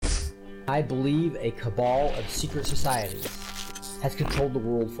I believe a cabal of secret societies has controlled the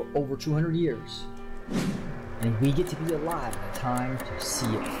world for over 200 years, and we get to be alive at the time to see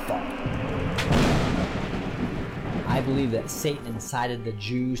it fall. I believe that Satan incited the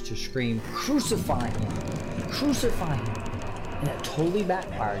Jews to scream, "Crucify him! Crucify him!" And it totally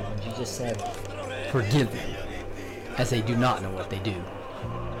backfired when Jesus said, "Forgive them, as they do not know what they do."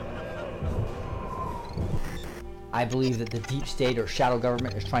 I believe that the deep state or shadow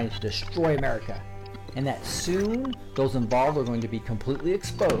government is trying to destroy America, and that soon those involved are going to be completely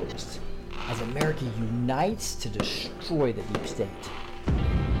exposed as America unites to destroy the deep state.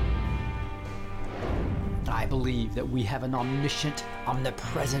 I believe that we have an omniscient,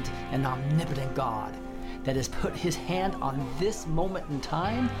 omnipresent, and omnipotent God that has put his hand on this moment in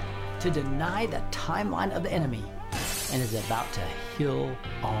time to deny the timeline of the enemy and is about to heal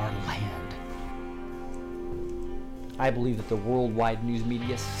our land. I believe that the worldwide news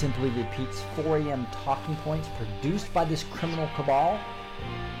media simply repeats 4 a.m. talking points produced by this criminal cabal,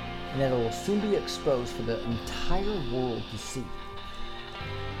 and that it will soon be exposed for the entire world to see.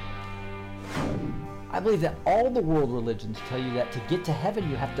 I believe that all the world religions tell you that to get to heaven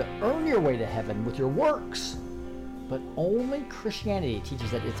you have to earn your way to heaven with your works, but only Christianity teaches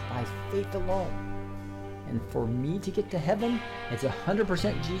that it's by faith alone. And for me to get to heaven, it's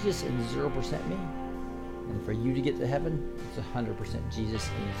 100% Jesus and 0% me. And for you to get to heaven, it's 100% Jesus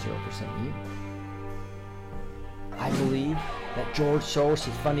and 0% you. I believe that George Soros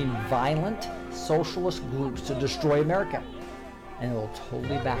is funding violent socialist groups to destroy America, and it will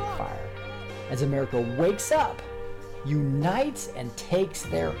totally backfire as America wakes up, unites, and takes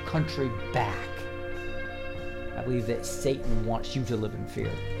their country back. I believe that Satan wants you to live in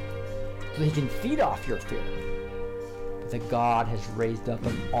fear, so he can feed off your fear. But that God has raised up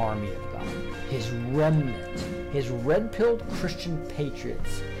an army of God, his remnant, his red-pilled Christian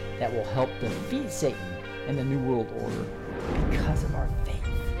patriots that will help defeat Satan and the New World Order because of our faith.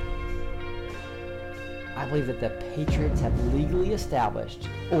 I believe that the patriots have legally established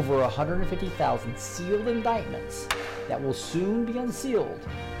over 150,000 sealed indictments that will soon be unsealed.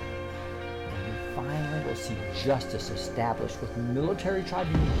 And we finally will see justice established with military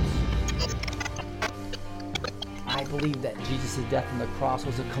tribunals. I believe that Jesus' death on the cross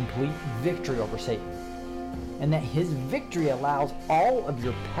was a complete victory over Satan, and that his victory allows all of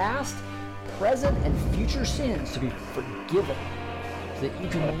your past, present, and future sins to be forgiven so that you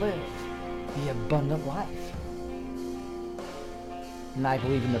can live the abundant life. And I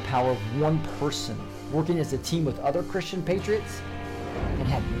believe in the power of one person working as a team with other Christian patriots can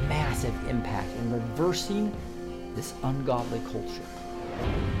have massive impact in reversing this ungodly culture.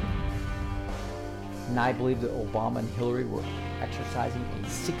 And I believe that Obama and Hillary were exercising a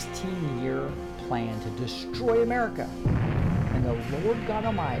 16-year plan to destroy America. And the Lord God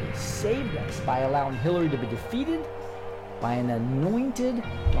Almighty saved us by allowing Hillary to be defeated by an anointed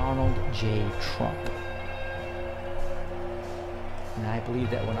Donald J. Trump. And I believe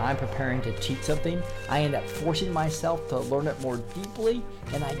that when I'm preparing to teach something, I end up forcing myself to learn it more deeply,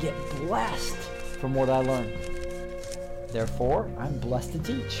 and I get blessed from what I learn. Therefore, I'm blessed to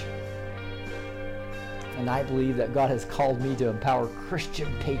teach. And I believe that God has called me to empower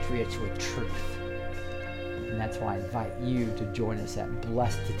Christian patriots with truth. And that's why I invite you to join us at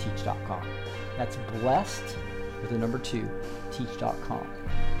blessedtoteach.com. That's blessed with the number 2, teach.com.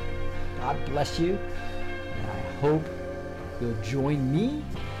 God bless you, and I hope you'll join me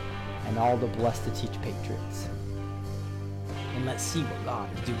and all the Blessed to Teach patriots. And let's see what God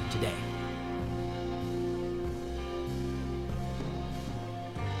is doing today.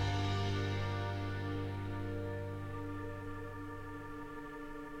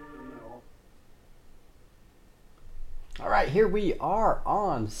 All right, here we are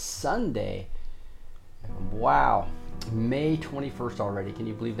on Sunday. Wow, May 21st already. Can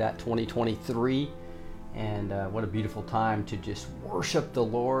you believe that? 2023. And what a beautiful time to just worship the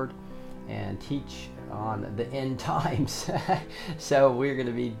Lord and teach on the end times. So we're going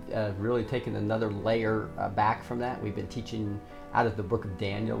to be really taking another layer back from that. We've been teaching out of the book of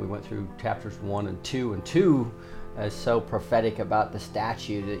Daniel. We went through chapters 1 and 2, and 2 is so prophetic about the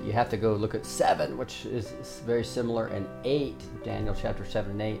statue that you have to go look at 7, which is very similar, and 8, Daniel chapter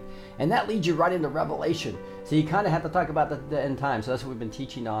 7 and 8. And that leads you right into Revelation. So you kind of have to talk about the end time. So that's what we've been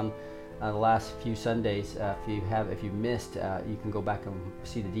teaching on the last few Sundays. If you missed, you can go back and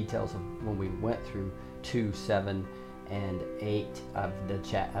see the details of when we went through 2, 7, and 8 of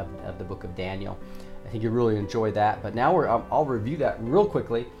the book of Daniel. I think you'll really enjoy that. But now I'll review that real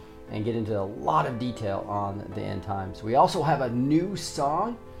quickly and get into a lot of detail on the end times. We also have a new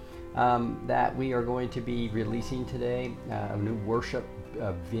song that we are going to be releasing today, a new worship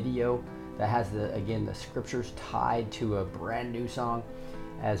video that has the scriptures tied to a brand new song,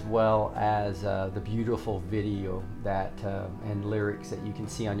 as well as the beautiful video that and lyrics that you can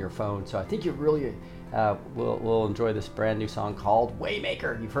see on your phone. So I think you really will enjoy this brand new song called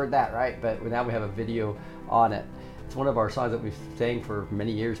Waymaker. You've heard that, right? But now we have a video on it. It's one of our songs that we've sang for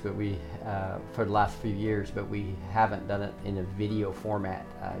many years, but for the last few years, but we haven't done it in a video format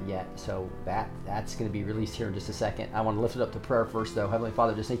yet. So that's going to be released here in just a second. I want to lift it up to prayer first, though. Heavenly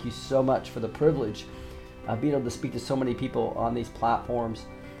Father, just thank you so much for the privilege of being able to speak to so many people on these platforms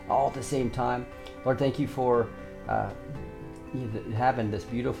all at the same time. Lord, thank you for having this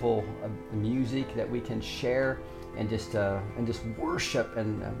beautiful music that we can share and just worship,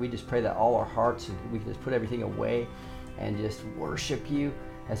 and we just pray that all our hearts, we can just put everything away and just worship you,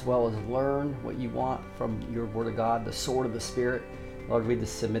 as well as learn what you want from your word of God, the sword of the Spirit. Lord, we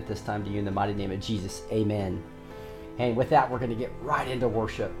just submit this time to you in the mighty name of Jesus. Amen. And with that, we're going to get right into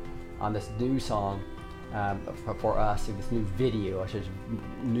worship on this new song for us, in this new video,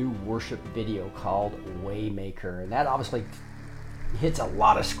 new worship video called Waymaker. And that obviously hits a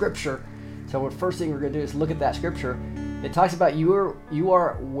lot of scripture. So the first thing we're going to do is look at that scripture. It talks about you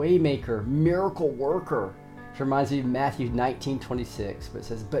are Waymaker, miracle worker. It reminds me of Matthew 19:26, but it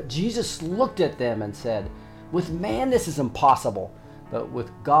says, "But Jesus looked at them and said, 'With man this is impossible, but with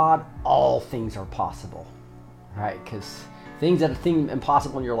God all things are possible.'" Right? Because things that seem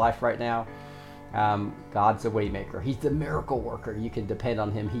impossible in your life right now, God's the Waymaker. He's the miracle worker. You can depend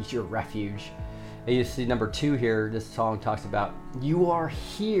on him. He's your refuge. And you see number 2 here, this song talks about, you are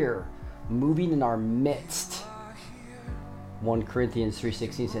here, moving in our midst. 1 Corinthians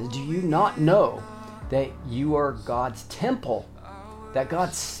 3:16 says, "Do you not know that you are God's temple, that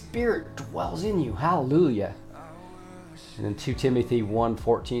God's Spirit dwells in you?" Hallelujah. And then 2 Timothy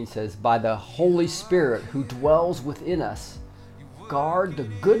 1:14 says, "By the Holy Spirit who dwells within us, guard the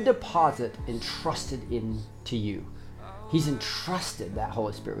good deposit entrusted into you." He's entrusted that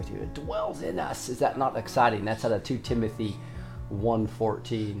Holy Spirit with you. It dwells in us. Is that not exciting? That's out of 2 Timothy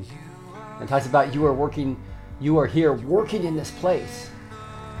 1:14. It talks about you are here working in this place.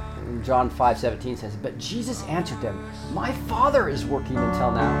 And John 5:17 says, "But Jesus answered them, 'My Father is working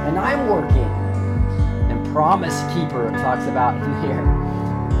until now, and I'm working.'" And Promise Keeper, it talks about in here,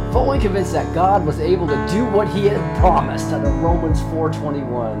 fully convinced that God was able to do what he had promised, out of Romans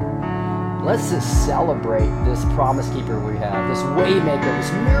 4:21. Let's just celebrate this Promise Keeper we have, this Waymaker,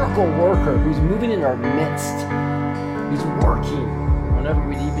 this miracle worker who's moving in our midst, who's working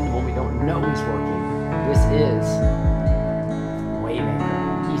even when we don't know he's working. This is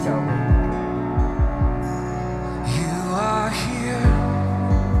Waymaker. He's our Waymaker. You are here.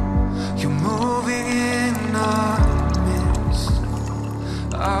 You're moving in our midst.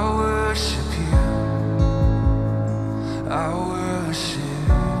 I worship you. I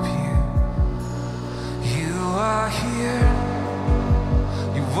worship you. You are here.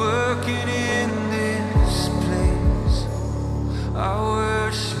 You're working in this place. I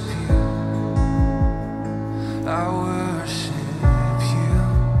worship you. I worship you.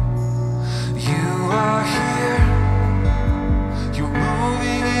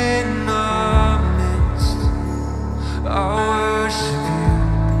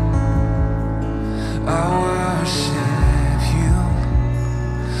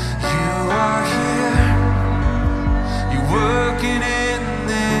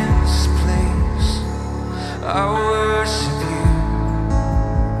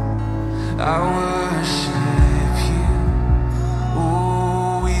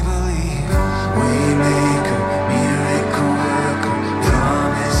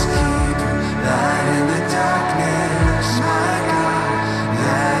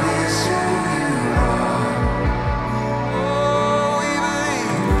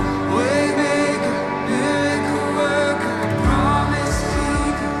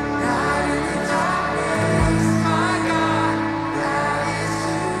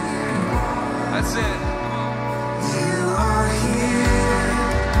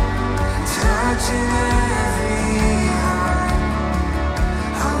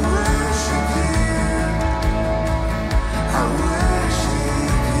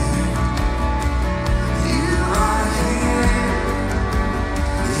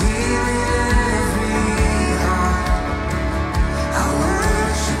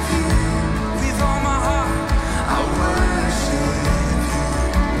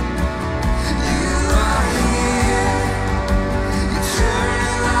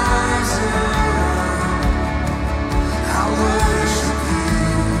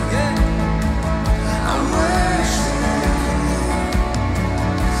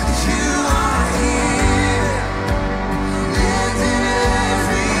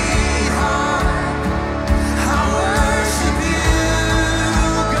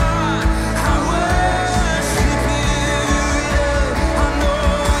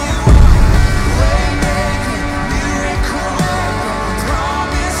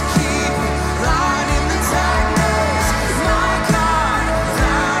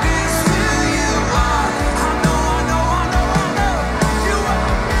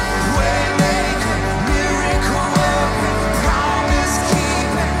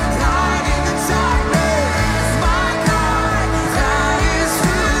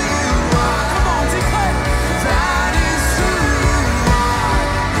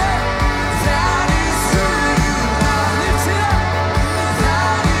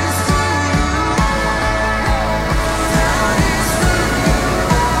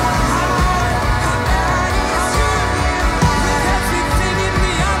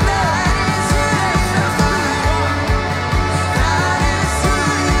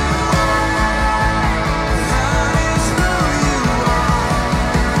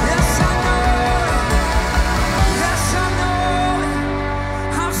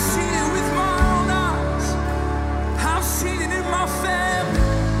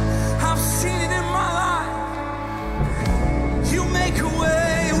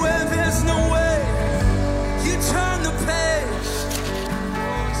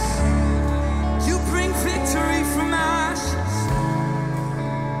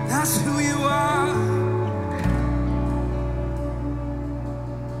 that's who you are.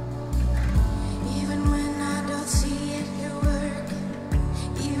 Even when I don't see it, you're working.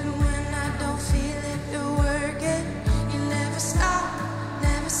 Even when I don't feel it, you're working. You never stop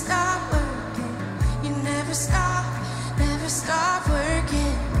working. You never stop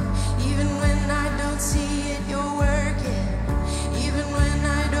working. Even when I don't see it, you're working. Even when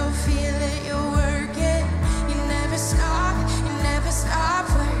I don't feel it, you're working. You never stop working.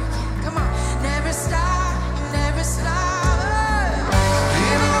 Come on, never stop, you never stop.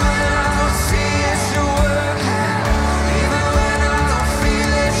 Even when I don't see it, you're working. Even when I don't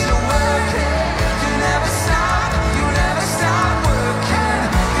feel it, you're working. You never stop working. You never stop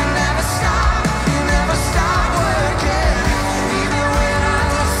working. Even when I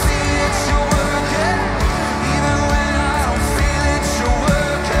don't see it, you're working. Even when I don't feel it, you're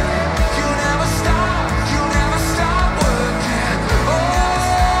working. You never stop working.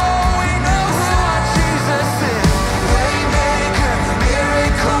 Oh, we know who our Jesus is. Waymaker,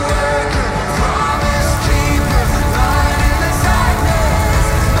 miracle worker, promise keeper, light in the darkness.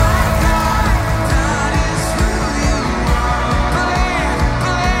 My God, that is who you are.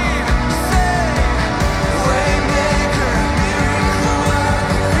 Believe, say, waymaker, miracle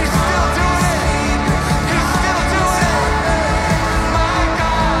worker. He's still doing it. He's still doing it. My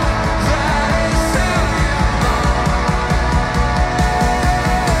God, that is who you are.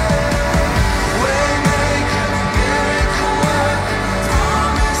 Waymaker, miracle worker,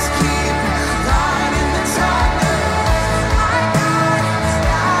 promise keeper, light in the darkness. My God,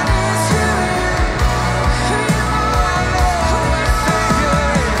 that is who you are. Savior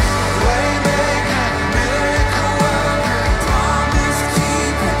is waymaker, miracle worker, promise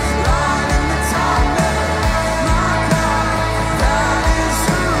keeper, light in the darkness. My God, that is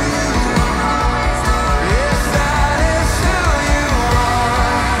who you are. Yes, that is who you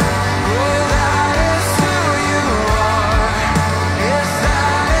are. Oh, that is who you are. Yes,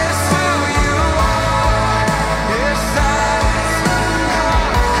 that is who you are. Yes, that is who you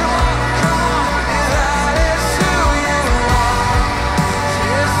are. Come on. That is who you are.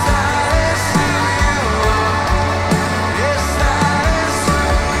 Yes, that is who you are. Yes, that is who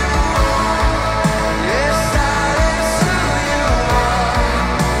you are. Yes, that is who you are.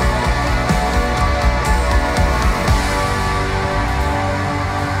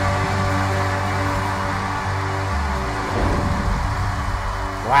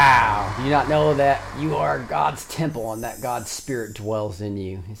 Wow. Do you not know that you are God's temple and that God's Spirit dwells in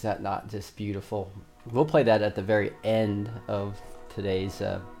you? Is that not just beautiful? We'll play that at the very end of today's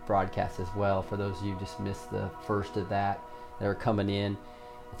broadcast as well. For those of you who just missed the first of that are coming in,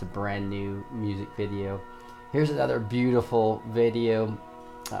 it's a brand new music video. Here's another beautiful video,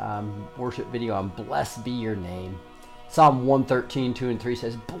 worship video on Blessed Be Your Name. Psalm 113, 2 and 3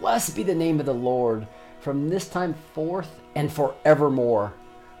 says, "Blessed be the name of the Lord from this time forth and forevermore.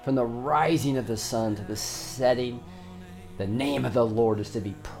 From the rising of the sun to the setting, the name of the Lord is to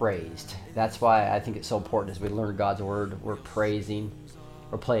be praised." That's why I think it's so important as we learn God's word, we're praising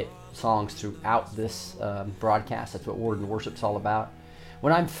or play songs throughout this broadcast. That's what Word and Worship's all about.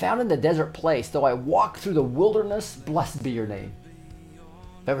 "When I'm found in the desert place, though I walk through the wilderness, blessed be your name.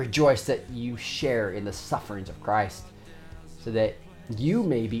 But rejoice that you share in the sufferings of Christ, so that you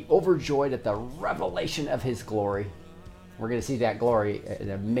may be overjoyed at the revelation of his glory." We're going to see that glory in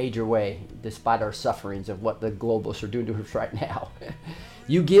a major way, despite our sufferings of what the globalists are doing to us right now.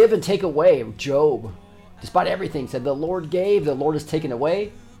 "You give and take away." Job, despite everything, said, "The Lord gave, the Lord has taken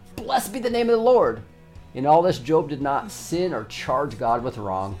away. Blessed be the name of the Lord." In all this, Job did not sin or charge God with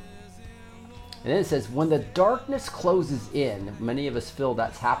wrong. And then it says, "When the darkness closes in," many of us feel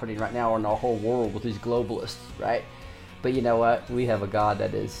that's happening right now in our whole world with these globalists, right? But you know what? We have a God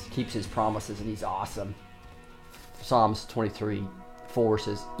that keeps his promises, and he's awesome. Psalms 23:4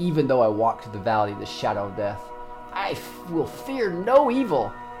 says, "Even though I walk through the valley of the shadow of death, I will fear no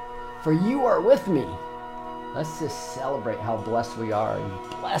evil, for you are with me." Let's just celebrate how blessed we are, and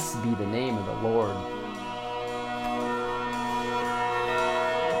blessed be the name of the Lord.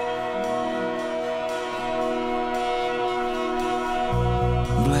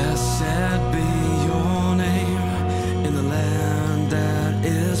 Blessed be your name in the land that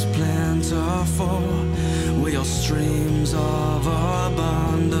is plentiful, where your streams of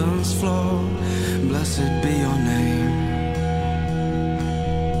abundance flow. Blessed be your name.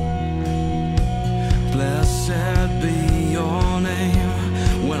 Blessed be your name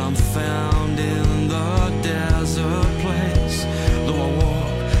when I'm found in the desert place, though I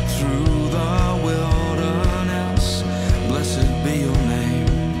walk through the wilderness. Blessed be your name.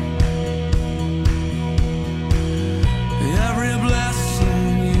 Every blessing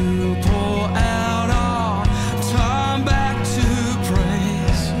you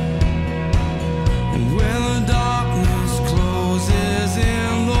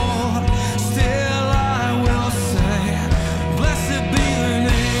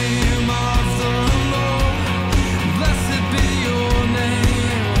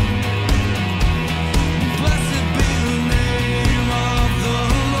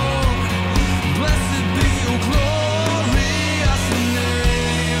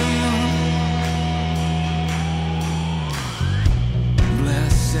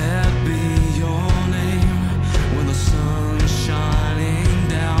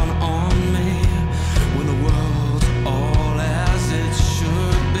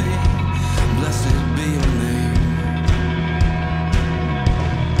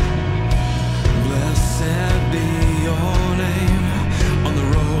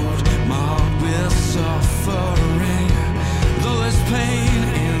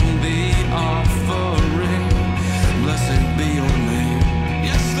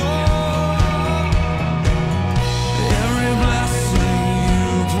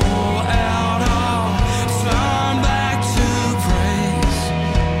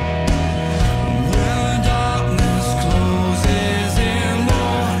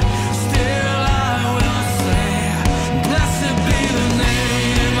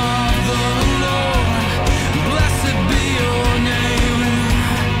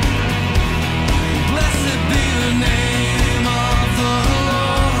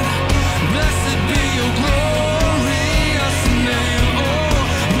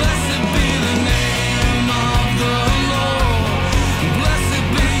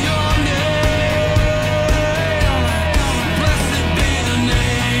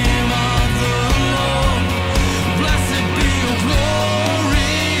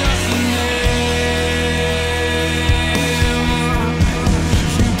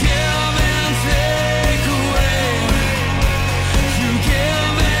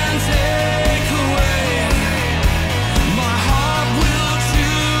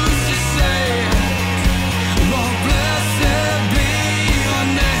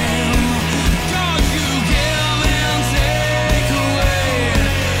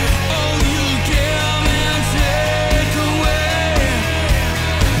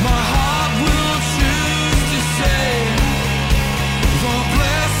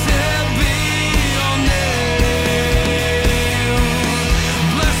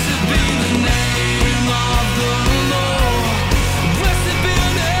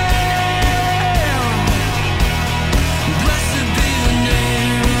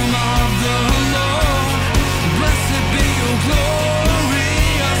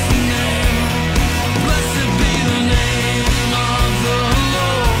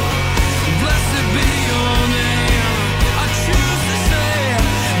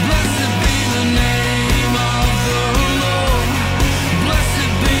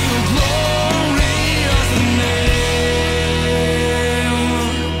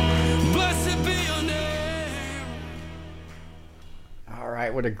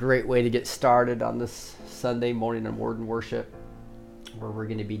what a great way to get started on this Sunday morning on Word and Worship, where we're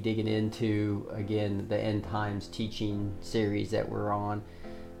going to be digging into, again, the end times teaching series that we're on.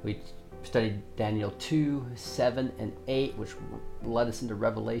 We studied Daniel 2, 7, and 8, which led us into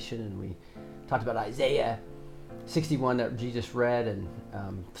Revelation, and we talked about Isaiah 61 that Jesus read, and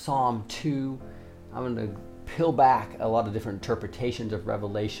Psalm 2. I'm going to peel back a lot of different interpretations of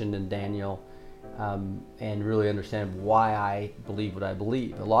Revelation and Daniel, and really understand why I believe what I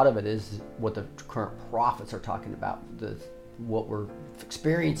believe. A lot of it is what the current prophets are talking about, what we're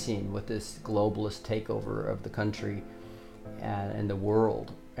experiencing with this globalist takeover of the country and the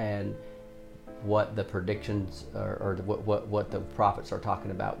world, and what the predictions or what the prophets are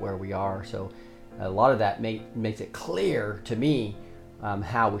talking about where we are. So a lot of that makes it clear to me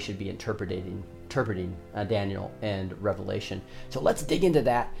how we should be interpreting Daniel and Revelation. So let's dig into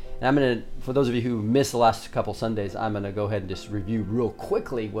that. And I'm going to, for those of you who missed the last couple Sundays, I'm going to go ahead and just review real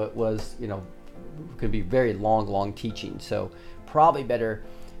quickly what was, could be very long teaching. So probably better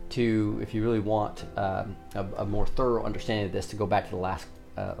to, if you really want a more thorough understanding of this, to go back to the last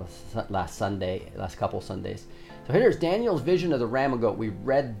couple Sundays. So here's Daniel's vision of the ram and goat. We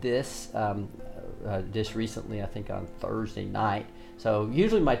read this just recently, I think on Thursday night. So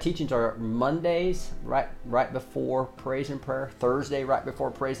usually my teachings are Mondays right before praise and prayer, Thursday right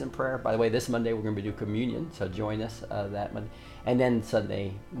before praise and prayer. By the way, this Monday we're going to do communion, so join us that Monday. And then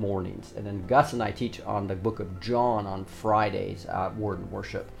Sunday mornings. And then Gus and I teach on the book of John on Fridays, Word and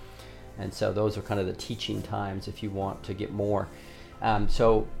Worship. And so those are kind of the teaching times if you want to get more.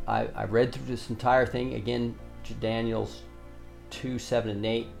 So I read through this entire thing, again, Daniel's 2, 7, and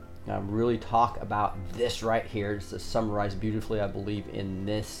 8. Really talk about this right here. This is summarized beautifully, I believe, in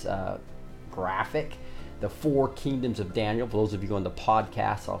this graphic. The 4 kingdoms of Daniel. For those of you going to the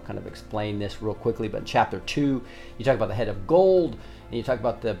podcast, I'll kind of explain this real quickly. But in chapter 2, you talk about the head of gold, and you talk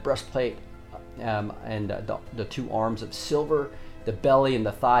about the breastplate and the 2 arms of silver, the belly and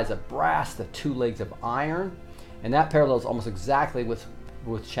the thighs of brass, the 2 legs of iron. And that parallels almost exactly with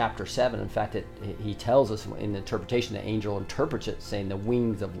chapter 7. In fact, he tells us in the interpretation, the angel interprets it, saying the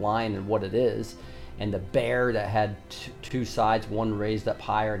wings of lion and what it is, and the bear that had 2 sides, one raised up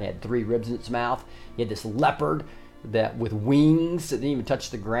higher and had 3 ribs in its mouth. You had this leopard that with wings that didn't even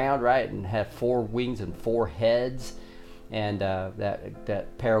touch the ground, right, and had 4 wings and 4 heads, and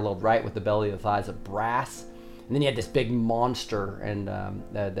that paralleled right with the belly and the thighs of brass. And then you had this big monster, and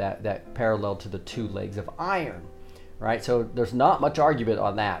that paralleled to the 2 legs of iron. Right, so there's not much argument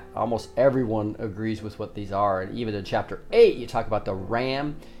on that. Almost everyone agrees with what these are. And even in chapter 8, you talk about the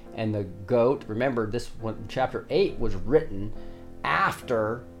ram and the goat. Remember, this one, chapter 8 was written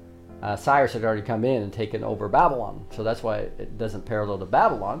after Cyrus had already come in and taken over Babylon. So that's why it doesn't parallel to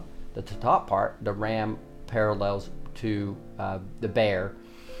Babylon. The top part, the ram parallels to the bear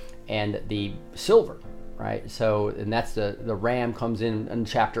and the silver. Right, so and that's the ram comes in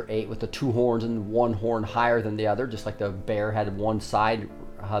chapter 8 with the 2 horns and 1 horn higher than the other, just like the bear had one side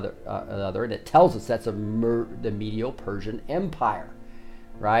the other, and it tells us that's the Medo-Persian Empire,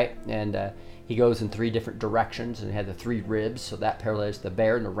 right? And he goes in 3 different directions, and he had the 3 ribs, so that parallels the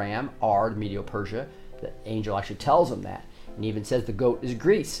bear and the ram are the Medo-Persia. The angel actually tells him that, and he even says the goat is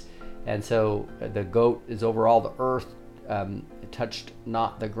Greece, and so the goat is over all the earth. It touched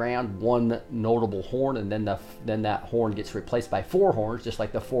not the ground, 1 notable horn, and then that horn gets replaced by 4 horns, just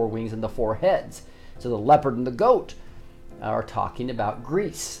like the 4 wings and the 4 heads. So the leopard and the goat are talking about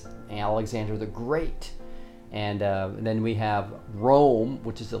Greece, Alexander the Great. And then we have Rome,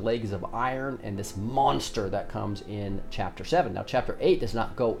 which is the legs of iron, and this monster that comes in chapter 7. Now chapter 8 does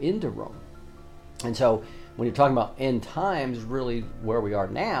not go into Rome. And so when you're talking about end times, really where we are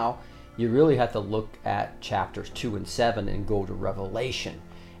now, you really have to look at chapters 2 and 7 and go to Revelation.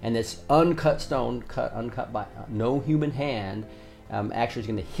 And this uncut stone, uncut by no human hand, actually is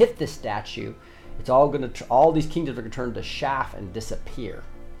going to hit this statue. It's all these kingdoms are going to turn to chaff and disappear,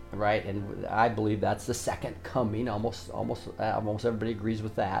 right? And I believe that's the second coming. Almost everybody agrees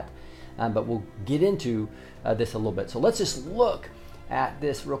with that. But we'll get into this a little bit. So let's just look at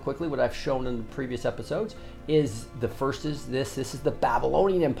this real quickly. What I've shown in the previous episodes is this is the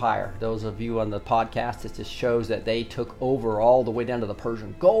Babylonian Empire. Those of you on the podcast, it just shows that they took over all the way down to the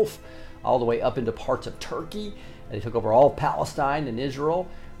Persian Gulf, all the way up into parts of Turkey. They took over all of Palestine and Israel,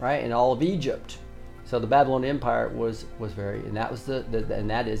 right, and all of Egypt. So the Babylonian Empire was very, and that was and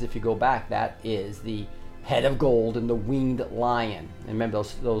that is, if you go back, that is the head of gold and the winged lion. And remember,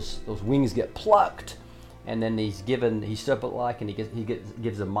 those wings get plucked. And then he's stood up like, and he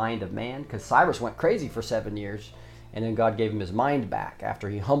gives the mind of man, because Cyrus went crazy for 7 years, and then God gave him his mind back after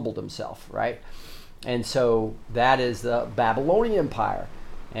he humbled himself, right? And so that is the Babylonian Empire.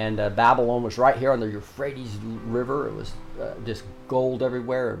 And Babylon was right here on the Euphrates River. It was just gold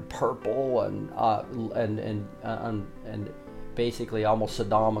everywhere and purple and basically almost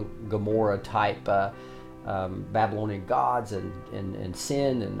Sodom and Gomorrah type Babylonian gods and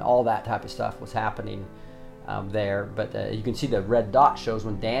sin and all that type of stuff was happening there. But you can see the red dot shows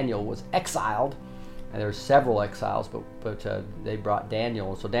when Daniel was exiled. And there were several exiles, but they brought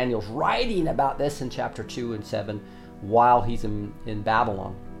Daniel. So Daniel's writing about this in chapter 2 and 7 while he's in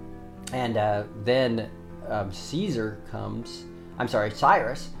Babylon. And then Cyrus.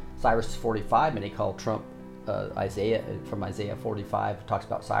 Cyrus is 45, and they call Trump Isaiah, from Isaiah 45, talks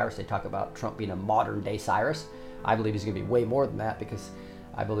about Cyrus. They talk about Trump being a modern day Cyrus. I believe he's going to be way more than that, because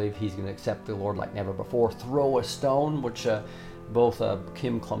I believe he's going to accept the Lord like never before. Throw a stone, which both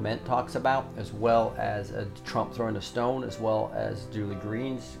Kim Clement talks about, as well as Trump throwing a stone, as well as Julie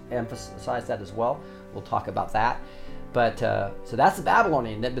Green's emphasized that as well. We'll talk about that. But so that's the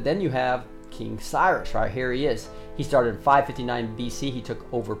Babylonian. But then you have King Cyrus, right? Here he is. He started in 559 BC. He took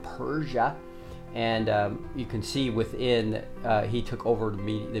over Persia. And you can see within, he took over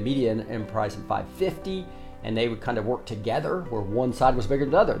the Median Empire in 550. And they would kind of work together where one side was bigger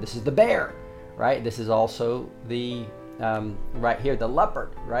than the other. This is the bear, right? This is also the, right here, the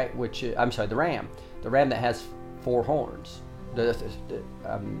leopard, right? Which, I'm sorry, the ram. The ram that has 4 horns.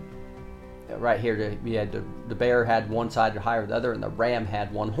 Right here, we had the bear had one side higher than the other, and the ram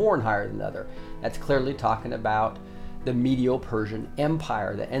had one horn higher than the other. That's clearly talking about the Medo-Persian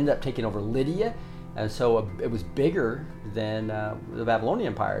Empire that ended up taking over Lydia, and so it was bigger than the Babylonian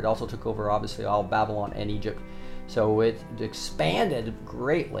Empire. It also took over, obviously, all Babylon and Egypt, so it expanded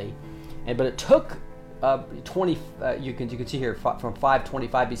greatly. But it took 20. You can see here from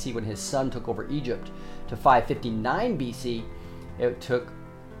 525 BC when his son took over Egypt to 559 BC. It took.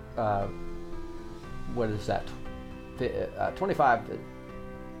 What is that?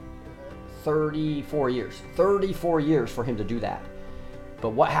 34 years. 34 years for him to do that. But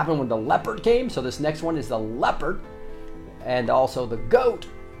what happened when the leopard came? So this next one is the leopard, and also the goat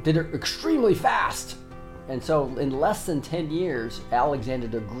did it extremely fast. And so in less than 10 years, Alexander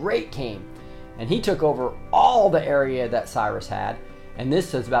the Great came, and he took over all the area that Cyrus had. And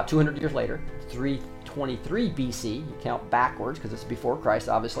this is about 200 years later, 323 BC. You count backwards because it's before Christ,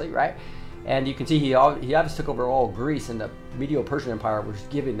 obviously, right? And you can see he obviously took over all Greece, and the Medo-Persian Empire was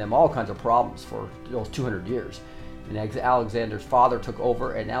giving them all kinds of problems for those 200 years. And Alexander's father took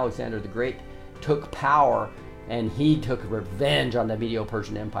over, and Alexander the Great took power, and he took revenge on the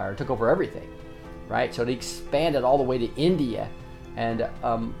Medo-Persian Empire, took over everything, right? So he expanded all the way to India, and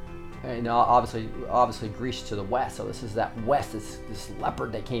obviously Greece to the west. So this is that west, this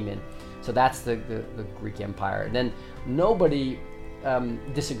leopard that came in. So that's the Greek Empire. And then nobody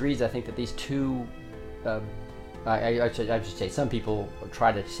disagrees, I think, that these two, I should say, some people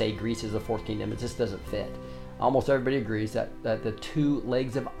try to say Greece is the fourth kingdom. It just doesn't fit. Almost everybody agrees that the 2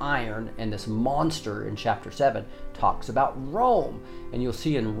 legs of iron and this monster in chapter 7 talks about Rome. And you'll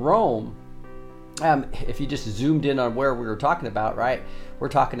see in Rome, if you just zoomed in on where we were talking about, right? We're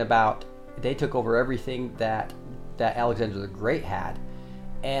talking about they took over everything that Alexander the Great had,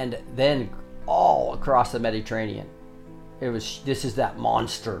 and then all across the Mediterranean. This is that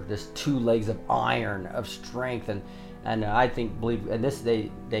monster, this 2 legs of iron of strength, and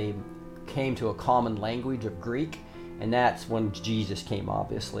they came to a common language of Greek, and that's when Jesus came,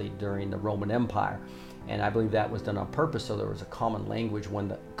 obviously, during the Roman Empire. And I believe that was done on purpose, so there was a common language when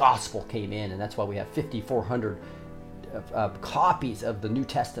the gospel came in, and that's why we have 5,400 copies of the New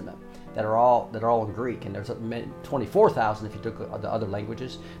Testament that are all in Greek, and there's 24,000 if you took the other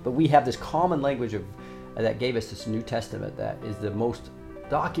languages. But we have this common language that gave us this New Testament that is the most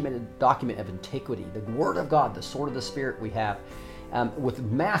documented document of antiquity, the Word of God, the sword of the Spirit we have, with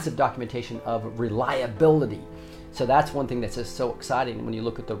massive documentation of reliability. So that's one thing that's just so exciting when you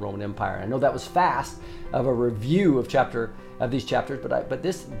look at the Roman Empire. I know that was fast of a review of these chapters, but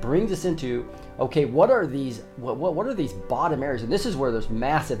this brings us into, okay, what are these bottom areas? And this is where there's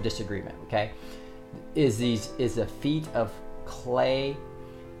massive disagreement. Okay, is the feet of clay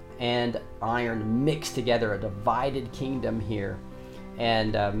and iron mixed together, a divided kingdom here.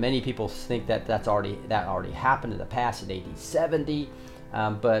 And many people think that already happened in the past in AD 70.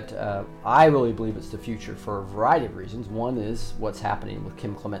 But I really believe it's the future for a variety of reasons. One is what's happening with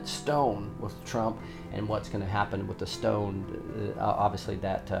Kim Clement's stone with Trump, and what's going to happen with the stone, obviously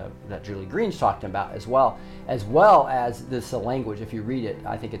that Julie Green's talking about, as well as this language. If you read it,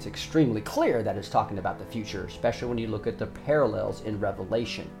 I think it's extremely clear that it's talking about the future, especially when you look at the parallels in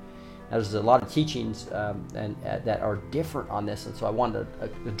Revelation. Now, there's a lot of teachings that are different on this, and so I wanted to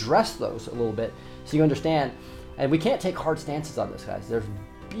address those a little bit so you understand. And we can't take hard stances on this, guys. There's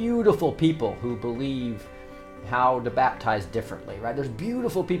beautiful people who believe how to baptize differently, right? There's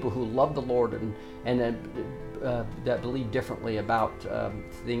beautiful people who love the Lord and that believe differently about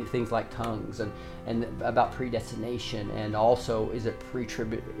things like tongues and about predestination, and also is it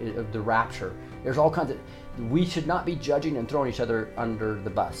pre-tribute of the rapture. There's all kinds of. We should not be judging and throwing each other under the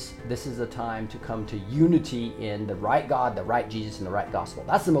bus. This is a time to come to unity in the right God, the right Jesus, and the right gospel.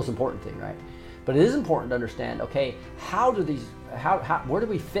 That's the most important thing, right? But it is important to understand, okay, where do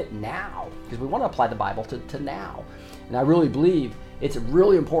we fit now? Because we want to apply the Bible to now. And I really believe it's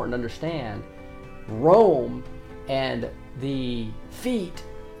really important to understand Rome and the feet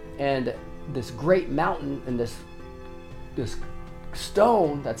and this great mountain and this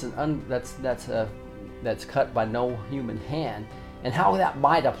stone that's cut by no human hand, and how that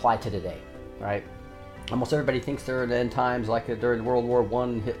might apply to today, right? Almost everybody thinks they're in the end times, like during World War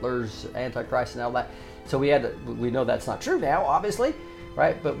I, Hitler's Antichrist and all that. So we know that's not true now, obviously,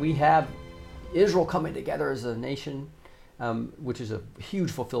 right? But we have Israel coming together as a nation, which is a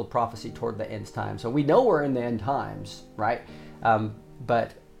huge fulfilled prophecy toward the end time. So we know we're in the end times, right?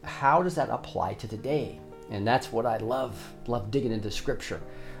 But how does that apply to today? And that's what I love digging into Scripture,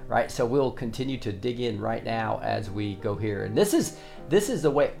 right? So we'll continue to dig in right now as we go here. And this is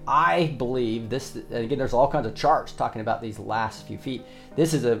the way I believe this. And again, there's all kinds of charts talking about these last few feet.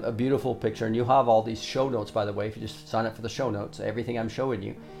 This is a beautiful picture, and you'll have all these show notes, by the way, if you just sign up for the show notes. Everything I'm showing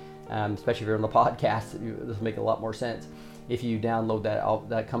you, especially if you're on the podcast, this will make a lot more sense. If you download that,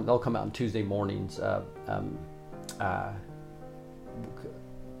 they'll come out on Tuesday mornings.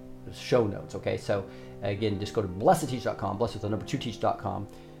 Show notes. Okay, so again, just go to blessed2teach.com, blessed with the number 2teach.com,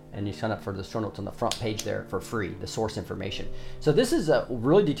 and you sign up for the show notes on the front page there for free, the source information. So this is a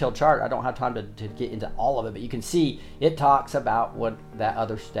really detailed chart. I don't have time to get into all of it, but you can see it talks about what that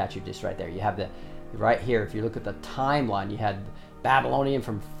other statue just right there. You have right here, if you look at the timeline, you had Babylonian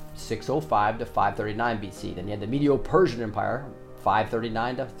from 605 to 539 BC. Then you had the Medo-Persian Empire,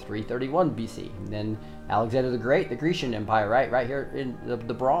 539 to 331 BC. And then Alexander the Great, the Grecian Empire, right here in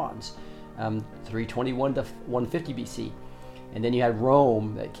the bronze, 321 to 150 BC. And then you had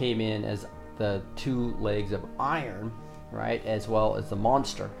Rome that came in as the two legs of iron, right, as well as the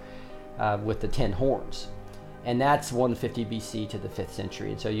monster with the 10 horns. And that's 150 BC to the 5th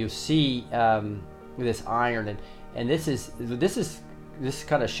century. And so you see this iron, and this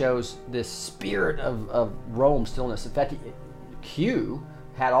kind of shows this spirit of Rome still in this. In fact, Q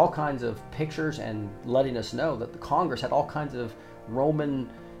had all kinds of pictures and letting us know that the Congress had all kinds of Roman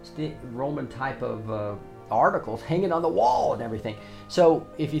type of articles hanging on the wall and everything. So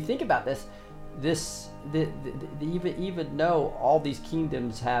if you think about even though all these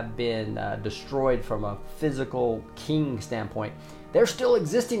kingdoms have been destroyed from a physical king standpoint, they're still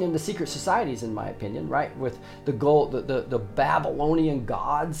existing in the secret societies, in my opinion, right? With the Babylonian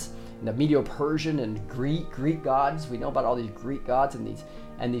gods, and the Medo-Persian and Greek gods. We know about all these Greek gods and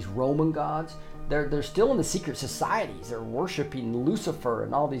these Roman gods. They're still in the secret societies. They're worshiping Lucifer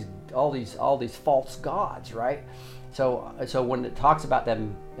and all these false gods, right? So when it talks about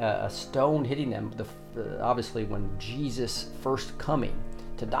them, a stone hitting them, obviously when Jesus first coming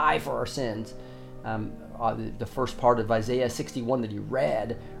to die for our sins, the first part of Isaiah 61 that you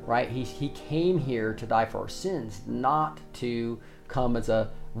read, right? He came here to die for our sins, not to come as a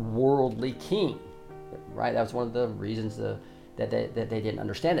worldly king, right? That was one of the reasons that they didn't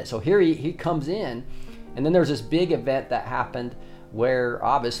understand it. So here he comes in, and then there's this big event that happened where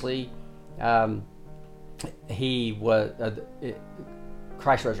obviously he was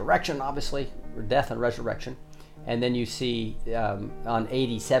Christ's resurrection, obviously, or death and resurrection. And then you see on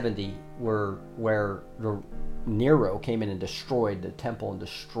AD 70 where Nero came in and destroyed the temple and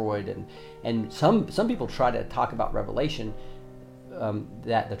destroyed, and some people try to talk about Revelation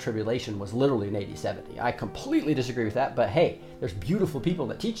that the tribulation was literally in AD 70. I completely disagree with that, but hey, there's beautiful people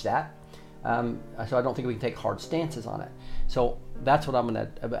that teach that, so I don't think we can take hard stances on it. So that's what I'm gonna.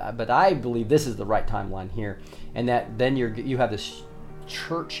 But I believe this is the right timeline here, and that then you have this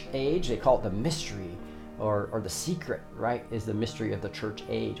church age. They call it the mystery. Or the secret, right, is the mystery of the church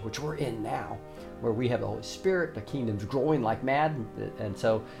age, which we're in now, where we have the Holy Spirit, the kingdom's growing like mad. And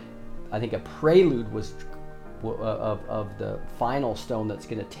so I think a prelude was of the final stone that's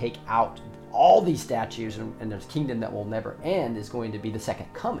going to take out all these statues, and there's kingdom that will never end, is going to be the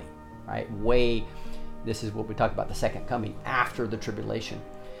second coming, right? This is what we talk about, the second coming after the tribulation.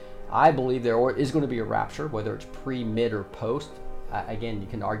 I believe there is going to be a rapture, whether it's pre, mid, or post. Again, you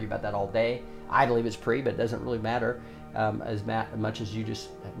can argue about that all day. I believe it's pre, but it doesn't really matter as much as you just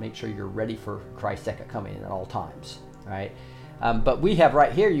make sure you're ready for Christ's second coming at all times, right? But we have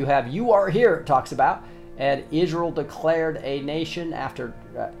right here, you are here, it talks about, And Israel declared a nation after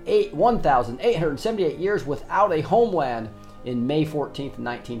 1,878 years without a homeland in May 14th,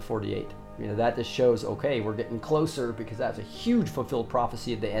 1948. That just shows, okay, we're getting closer, because that's a huge fulfilled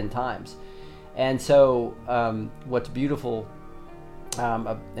prophecy of the end times. And so what's beautiful,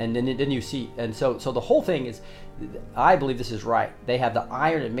 and then you see, and so the whole thing is, I believe this is right. They have the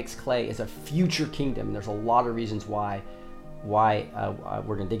iron and mixed clay as a future kingdom. And there's a lot of reasons why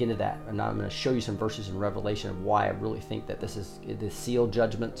we're going to dig into that, and I'm going to show you some verses in Revelation of why I really think that this is the seal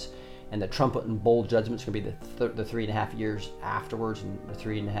judgments and the trumpet and bowl judgments going to be the 3.5 years afterwards, and the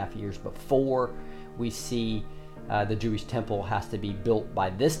 3.5 years before we see the Jewish temple has to be built by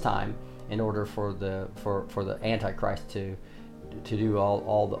this time in order for the Antichrist to do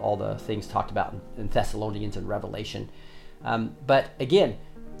all the things talked about in Thessalonians and Revelation. But again,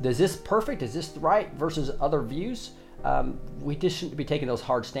 is this perfect? Is this right versus other views? We just shouldn't be taking those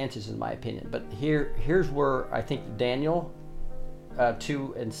hard stances, in my opinion. But here's where I think Daniel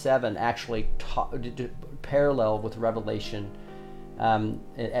 2 and 7 actually parallel with Revelation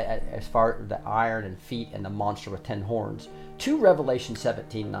as far as the iron and feet and the monster with 10 horns to Revelation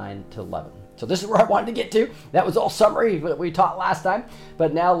 17, 9 to 11. So this is where I wanted to get to. That was all summary that we taught last time.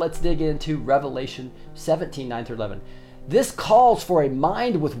 But now let's dig into Revelation 17, 9 through 11. This calls for a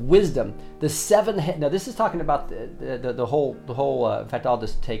mind with wisdom. Now this is talking about the whole. In fact, I'll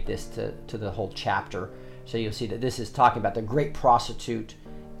just take this to the whole chapter, so you'll see that this is talking about the great prostitute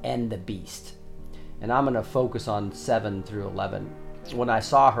and the beast. And I'm going to focus on 7 through 11. When I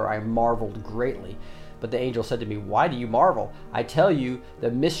saw her, I marveled greatly. But the angel said to me, "Why do you marvel? I tell you the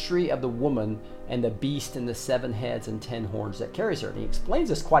mystery of the woman and the beast and the 7 heads and 10 horns that carries her." And he explains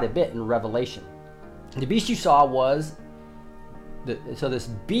this quite a bit in Revelation. The beast you saw was. So this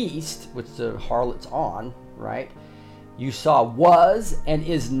beast, which the harlot's on, right? You saw was and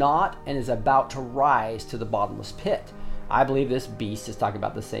is not and is about to rise to the bottomless pit. I believe this beast is talking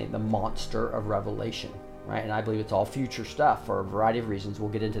about the monster of Revelation, right? And I believe it's all future stuff for a variety of reasons. We'll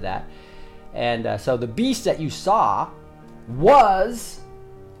get into that. And so the beast that you saw was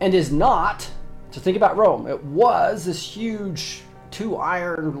and is not. So think about Rome. It was this huge 2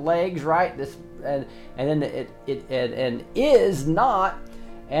 iron legs, right? And then it is not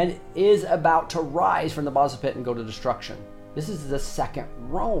and is about to rise from the bottomless pit and go to destruction. This is the second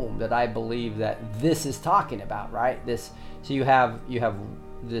Rome that I believe that this is talking about, right? So you have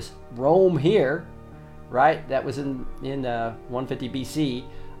this Rome here, right? That was in 150 BC,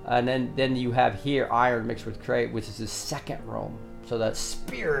 and then you have here iron mixed with clay, which is the second Rome. So that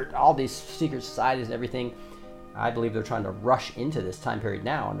spirit, all these secret societies and everything, I believe they're trying to rush into this time period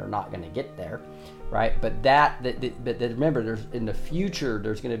now, and they're not going to get there, right? But remember, there's in the future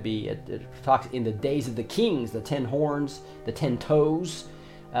there's going to be it talks in the days of the kings, the 10 horns, the 10 toes.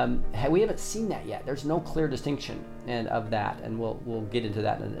 We haven't seen that yet. There's no clear distinction of that, and we'll get into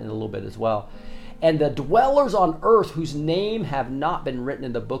that in a little bit as well. And the dwellers on earth whose name have not been written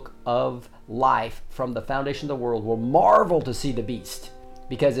in the book of life from the foundation of the world will marvel to see the beast,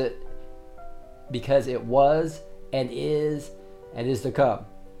 because it was and is to come.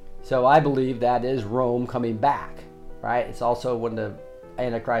 So I believe that is Rome coming back, right? It's also when the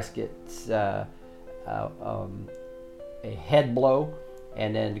Antichrist gets a head blow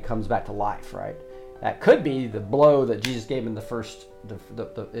and then comes back to life, right? That could be the blow that Jesus gave in the first,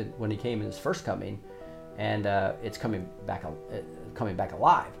 when he came in his first coming, and it's coming back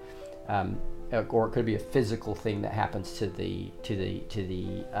alive. Or it could be a physical thing that happens to the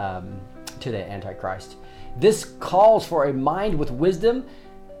Antichrist. This calls for a mind with wisdom.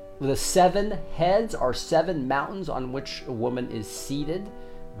 The 7 heads are 7 mountains on which a woman is seated.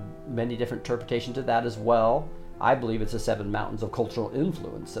 Many different interpretations of that as well. I believe it's the 7 mountains of cultural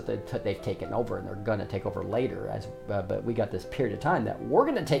influence that they've taken over, and they're going to take over later. But we got this period of time that we're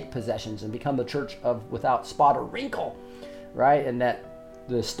going to take possessions and become the church of without spot or wrinkle, right? And that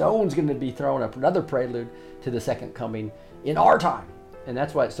the stone's going to be thrown up, another prelude to the second coming in our time. And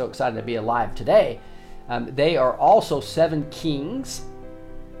that's why it's so exciting to be alive today. They are also 7 kings,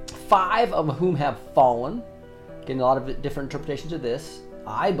 5 of whom have fallen. Getting a lot of different interpretations of this.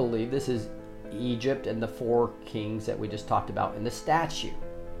 I believe this is Egypt and the 4 kings that we just talked about in the statue,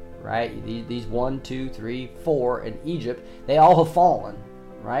 right? These 1, 2, 3, 4 in Egypt, they all have fallen,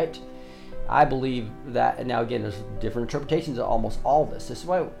 right? I believe that. And now again, there's different interpretations of almost all this. This is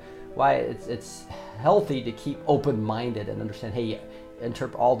why it's healthy to keep open-minded and understand, hey,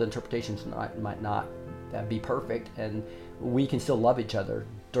 all the interpretations might not be perfect, and we can still love each other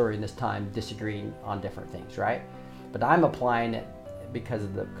during this time, disagreeing on different things, right? But I'm applying it because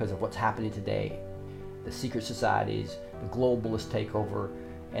of what's happening today, the secret societies, the globalist takeover,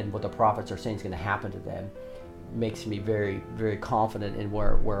 and what the prophets are saying is going to happen to them makes me very, very confident in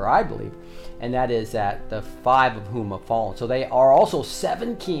where I believe, and that is that the 5 of whom have fallen. So they are also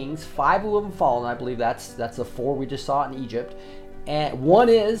 7 kings, 5 who have fallen. I believe that's the 4 we just saw in Egypt, and one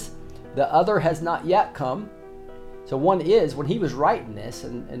is, the other has not yet come. So one is, when he was writing this,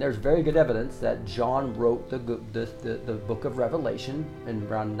 and there's very good evidence that John wrote the book of Revelation in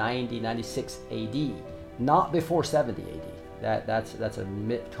around 96 AD, not before 70 AD. That's a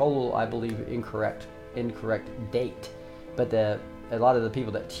total, I believe, incorrect date. But a lot of the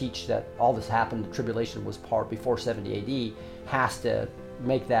people that teach that all this happened, the tribulation was part before 70 AD, has to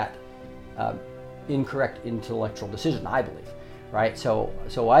make that incorrect intellectual decision, I believe, right? So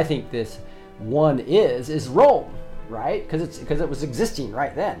I think this one is Rome, right? Because it was existing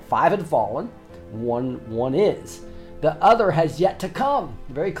right then. 5 had fallen, one is. The other has yet to come,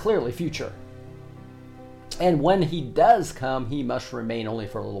 very clearly future. And when he does come, he must remain only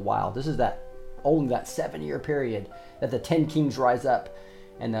for a little while. This is only that 7-year period that the 10 kings rise up,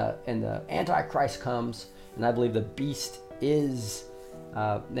 and the Antichrist comes, and I believe the beast is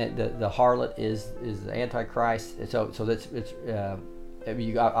the harlot is the Antichrist. So that's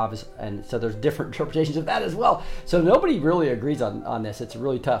you got obvious, and so there's different interpretations of that as well. So nobody really agrees on this. It's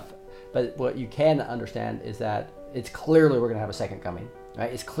really tough. But what you can understand is that it's clearly we're going to have a second coming.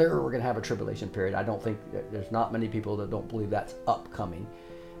 Right? It's clear we're going to have a tribulation period. I don't think there's not many people that don't believe that's upcoming.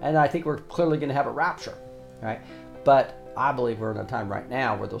 And I think we're clearly going to have a rapture, right? But I believe we're in a time right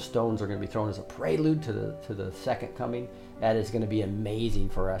now where those stones are going to be thrown as a prelude to the second coming. That is going to be amazing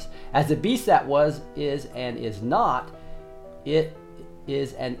for us. As the beast that was, is, and is not, it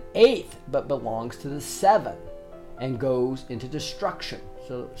is an 8th, but belongs to the 7 and goes into destruction.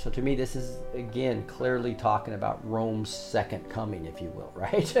 So to me, this is, again, clearly talking about Rome's second coming, if you will,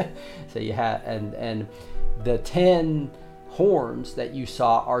 right? So you have, and the 10 horns that you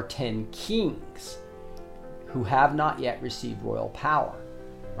saw are 10 kings who have not yet received royal power.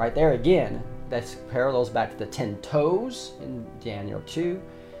 Right there again, that parallels back to the 10 toes in Daniel 2,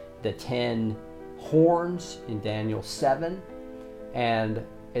 the 10 horns in Daniel 7, and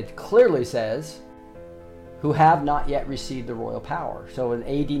it clearly says who have not yet received the royal power. So in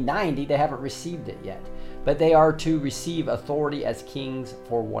AD 90, they haven't received it yet. But they are to receive authority as kings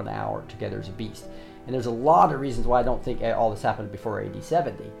for 1 hour together as a beast. And there's a lot of reasons why I don't think all this happened before AD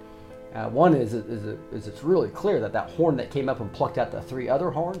 70. One is it's really clear that horn that came up and plucked out the 3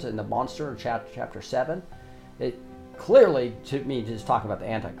 other horns in the monster in chapter 7, it clearly, to me, is talking about the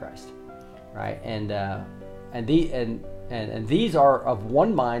Antichrist, right? And these are of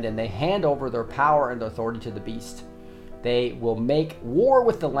one mind, and they hand over their power and authority to the beast. They will make war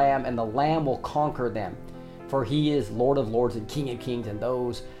with the Lamb, and the Lamb will conquer them. For he is Lord of lords and King of kings, and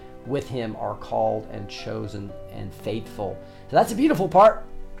those with him are called and chosen and faithful. So that's a beautiful part.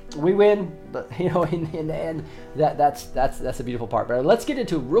 We win, but in the end, that's a beautiful part. But let's get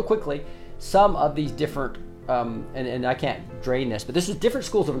into real quickly some of these different, and I can't drain this, but this is different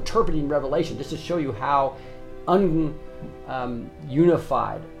schools of interpreting Revelation, just to show you how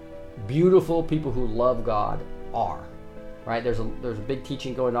unified, beautiful people who love God are. Right? There's a big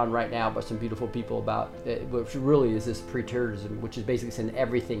teaching going on right now by some beautiful people about which really is this preterism, which is basically saying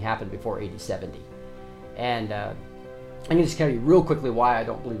everything happened before AD 70. And I'm going to just tell you real quickly why I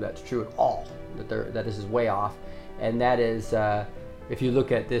don't believe that's true at all. That this is way off, and that is if you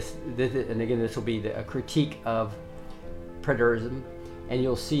look at this, and again this will be a critique of preterism, and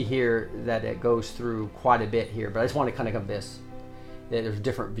you'll see here that it goes through quite a bit here. But I just want to kind of come this. There's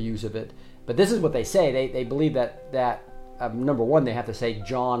different views of it, but this is what they say. They believe that. Number one, they have to say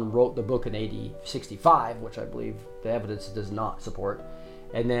John wrote the book in AD 65, which I believe the evidence does not support.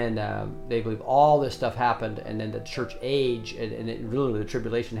 And then they believe all this stuff happened, and then the church age, and really the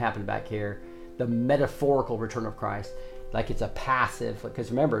tribulation happened back here, the metaphorical return of Christ, like it's a passive,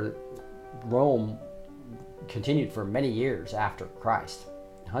 because remember, Rome continued for many years after Christ,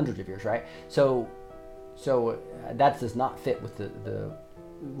 hundreds of years, right? So that does not fit with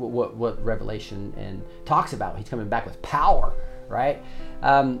what Revelation and talks about. He's coming back with power, right?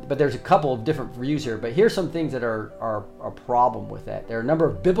 But there's a couple of different views here. But here's some things that are a problem with that. There are a number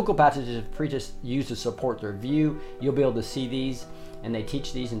of biblical passages that preachers use to support their view. You'll be able to see these, and they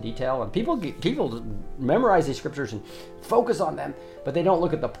teach these in detail. And people memorize these scriptures and focus on them, but they don't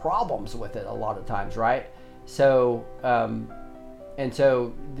look at the problems with it a lot of times, right? So, this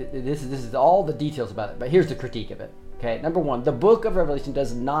is all the details about it. But here's the critique of it. Okay, number one, the book of Revelation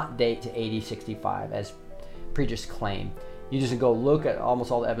does not date to AD 65, as preachers claim. You just go look at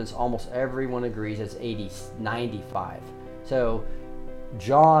almost all the evidence. Almost everyone agrees it's AD 95. So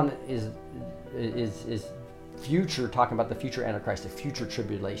John is future, talking about the future Antichrist, the future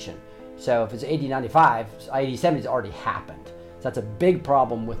tribulation. So if it's AD 95, AD 70 has already happened. So that's a big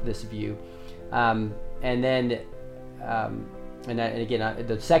problem with this view. And again,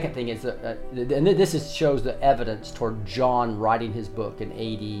 the second thing is, and this shows the evidence toward John writing his book in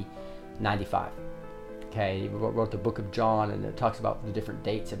AD 95. Okay, he wrote the book of John, and it talks about the different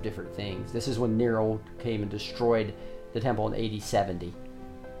dates of different things. This is when Nero came and destroyed the temple in AD 70.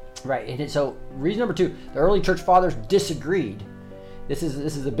 Right, and so reason number 2, the early church fathers disagreed. This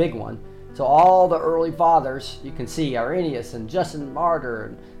is a big one. So all the early fathers, you can see Irenaeus and Justin Martyr,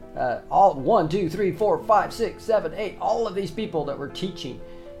 and all 1, 2, 3, 4, 5, 6, 7, 8, all of these people that were teaching,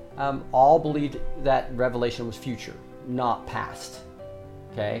 all believed that Revelation was future, not past.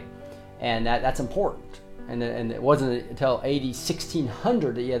 Okay, and that's important. And it wasn't until AD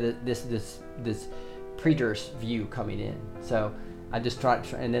 1600 that you had this preterist view coming in. So I just tried,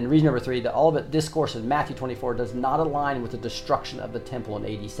 and then reason number 3, the Olivet Discourse in Matthew 24 does not align with the destruction of the temple in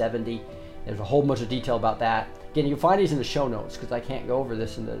AD 70. There's a whole bunch of detail about that. Again, you'll find these in the show notes because I can't go over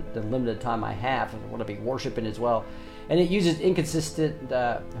this in the limited time I have. I want to be worshiping as well. And it uses inconsistent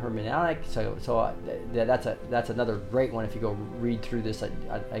hermeneutic, so that's another great one if you go read through this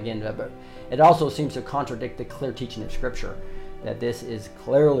again. But it also seems to contradict the clear teaching of Scripture, that this is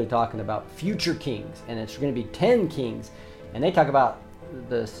clearly talking about future kings, and it's going to be 10 kings. And they talk about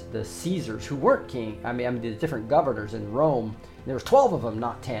the Caesars who weren't king. I mean the different governors in Rome. There was 12 of them,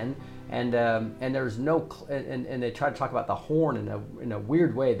 not 10. And there's no, and they try to talk about the horn in a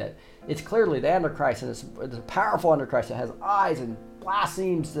weird way, that it's clearly the Antichrist, and it's a powerful Antichrist that has eyes and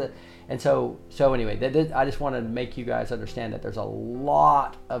blasphemes. And so anyway, I just want to make you guys understand that there's a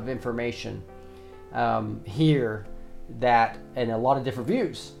lot of information here, that, and a lot of different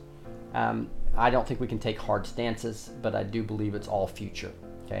views. I don't think we can take hard stances, but I do believe it's all future.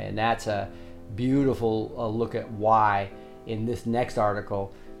 Okay, and that's a beautiful look at why in this next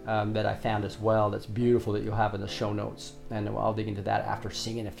article that I found as well. That's beautiful, that you'll have in the show notes, and I'll dig into that after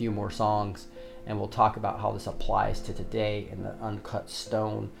singing a few more songs, and we'll talk about how this applies to today in the uncut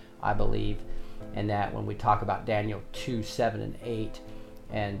stone, I believe, and that when we talk about Daniel 2, 7, and 8,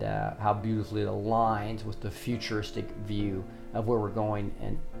 and how beautifully it aligns with the futuristic view of where we're going,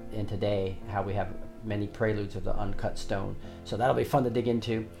 and today how we have many preludes of the uncut stone. So that'll be fun to dig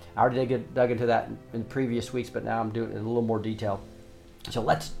into. I already dug into that in previous weeks, but now I'm doing it in a little more detail. So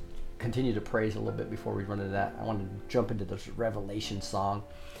let's continue to praise a little bit before we run into that. I want to jump into this Revelation song,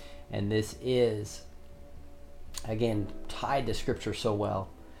 and this is, again, tied to Scripture so well.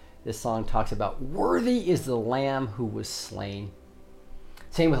 This song talks about, worthy is the Lamb who was slain.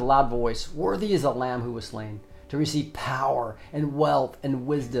 Saying with a loud voice, worthy is the Lamb who was slain, to receive power and wealth and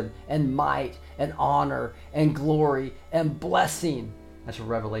wisdom and might and honor and glory and blessing. That's from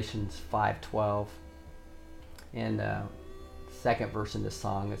Revelations 5:12. And second verse in this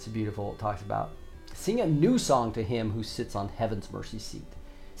song, it's beautiful. It talks about, sing a new song to him who sits on heaven's mercy seat.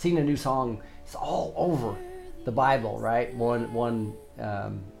 Sing a new song. It's all over the Bible, right?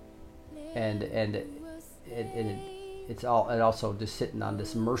 It's also just sitting on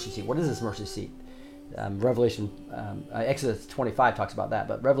this mercy seat. What is this mercy seat? Exodus 25 talks about that,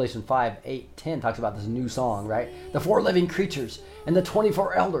 but Revelation 5, 8, 10 talks about this new song, right? The 4 living creatures and the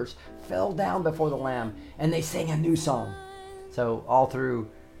 24 elders fell down before the Lamb, and they sang a new song. So all through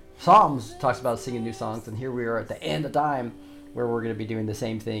Psalms talks about singing new songs, and here we are at the end of time where we're going to be doing the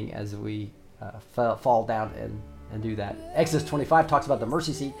same thing as we fall down and do that. Exodus 25 talks about the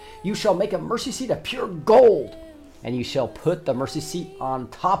mercy seat. You shall make a mercy seat of pure gold, and you shall put the mercy seat on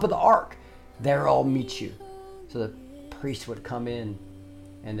top of the ark. There I'll meet you. So the priest would come in,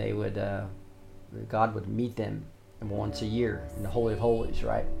 and they would, God would meet them once a year in the Holy of Holies,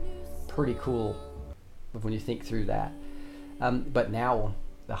 right? Pretty cool when you think through that. But now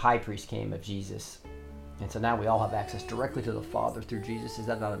the high priest came of Jesus. And so now we all have access directly to the Father through Jesus. Is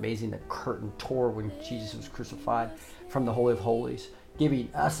that not amazing? The curtain tore when Jesus was crucified from the Holy of Holies, giving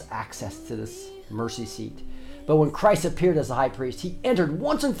us access to this mercy seat. But when Christ appeared as the high priest, he entered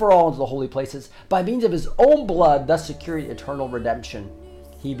once and for all into the holy places by means of his own blood, thus securing eternal redemption.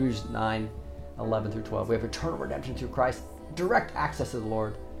 Hebrews 9, 11 through 12. We have eternal redemption through Christ, direct access to the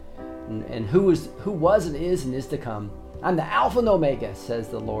Lord, and who was and is to come. I'm the Alpha and Omega, says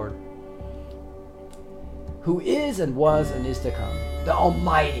the Lord, who is and was and is to come, the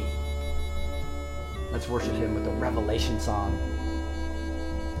Almighty. Let's worship him with the Revelation song.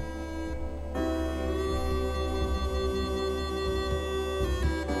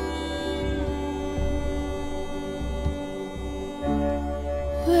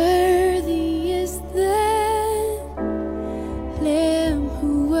 Worthy is the Lamb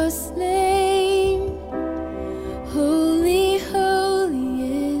who was slain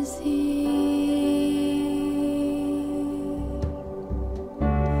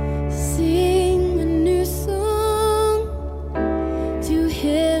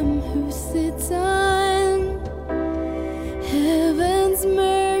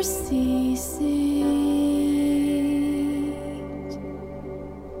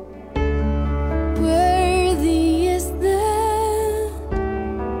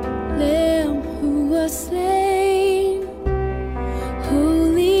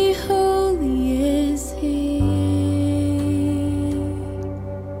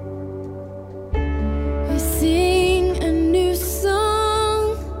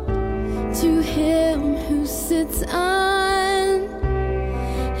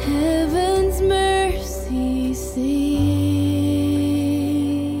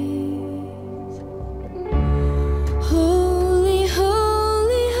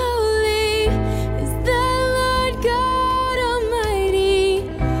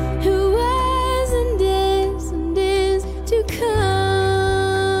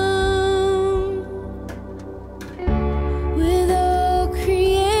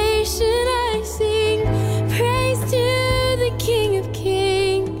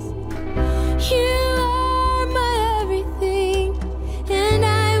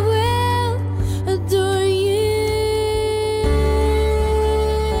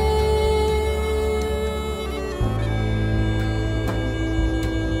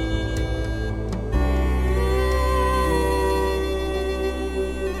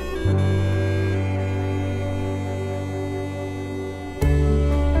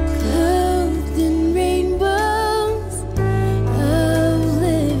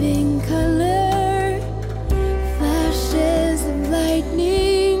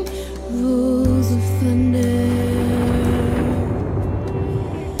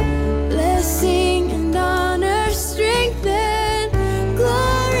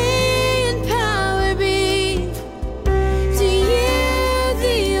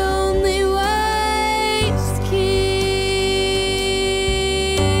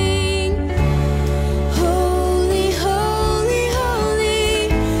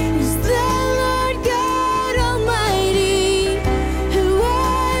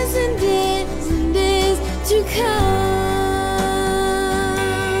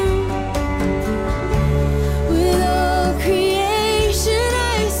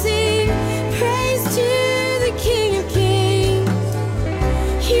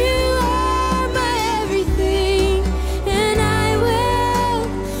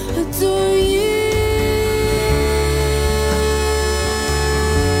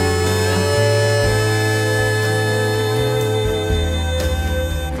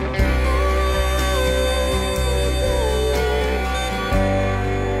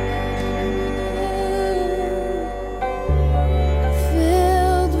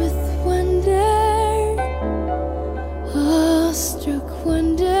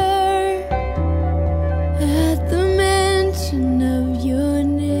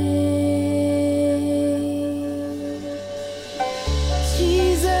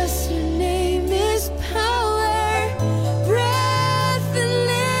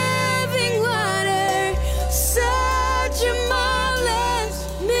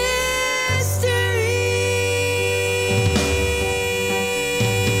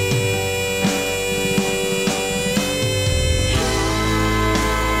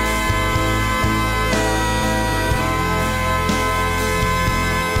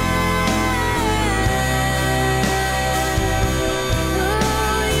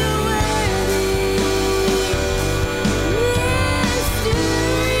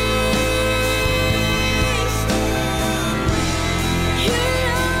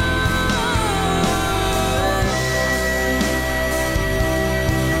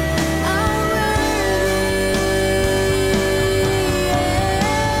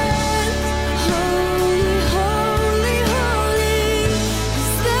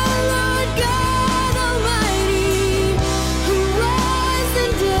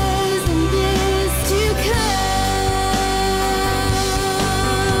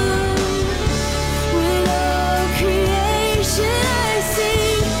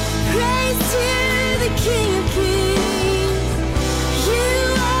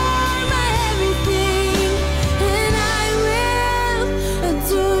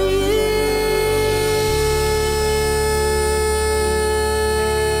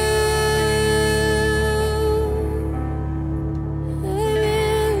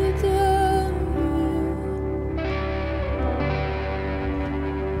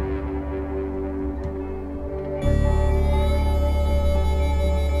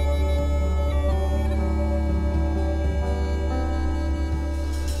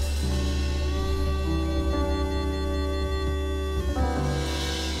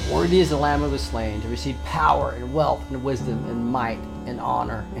Worthy is the Lamb who was slain to receive power and wealth and wisdom and might and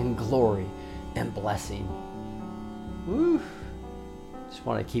honor and glory and blessing. Woo! Just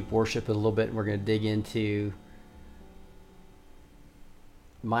want to keep worshiping a little bit, and we're going to dig into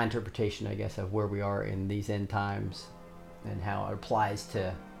my interpretation, I guess, of where we are in these end times and how it applies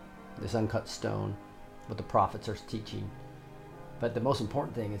to this uncut stone, what the prophets are teaching. But the most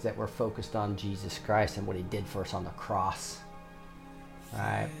important thing is that we're focused on Jesus Christ and what he did for us on the cross.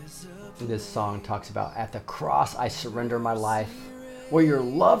 Right? This song talks about, at the cross I surrender my life, where your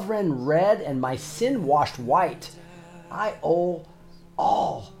love ran red and my sin washed white. I owe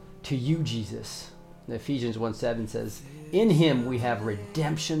all to you, Jesus. Ephesians 1:7 says, in him we have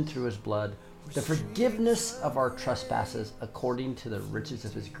redemption through his blood, the forgiveness of our trespasses according to the riches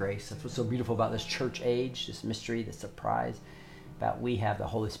of his grace. That's what's so beautiful about this church age, this mystery, this surprise, about we have the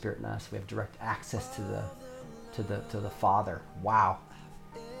Holy Spirit in us. We have direct access to the Father. Wow.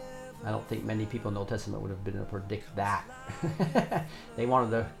 I don't think many people in the Old Testament would have been able to predict that. They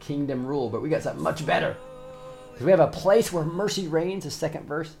wanted the kingdom rule, but we got something much better. Because we have a place where mercy reigns, the second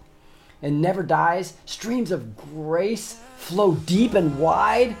verse, and never dies. Streams of grace flow deep and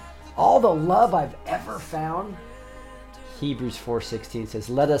wide. All the love I've ever found. Hebrews 4:16 says,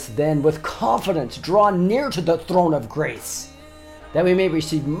 let us then with confidence draw near to the throne of grace, that we may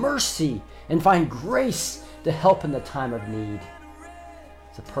receive mercy and find grace to help in the time of need.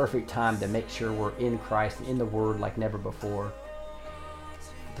 It's a perfect time to make sure we're in Christ and in the Word like never before.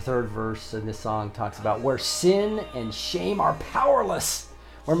 The third verse in this song talks about where sin and shame are powerless,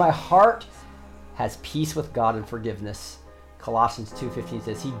 where my heart has peace with God and forgiveness. Colossians 2:15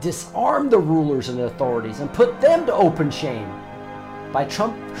 says, he disarmed the rulers and authorities and put them to open shame by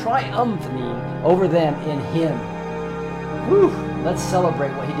triumphing over them in him. Whew! Let's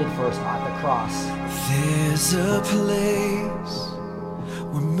celebrate what he did for us on the cross. There's a place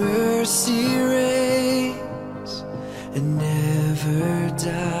where mercy reigns and never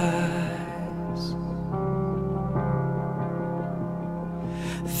dies.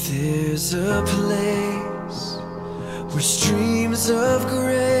 There's a place where streams of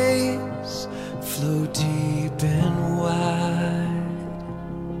grace flow deep and wide,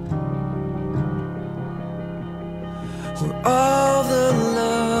 where all the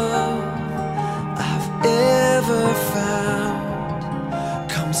love I've ever found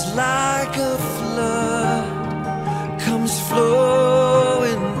comes like a flood, comes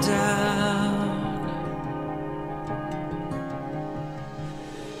flowing down.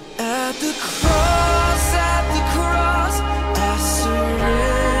 At the cross, I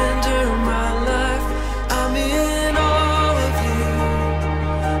surrender my life. I'm in all of you.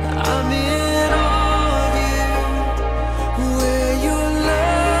 I'm in all of you. Where your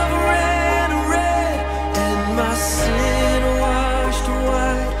love ran red and my sin washed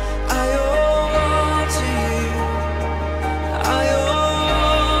white. I owe all to you. I owe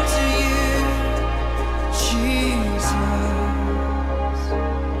all to you, Jesus.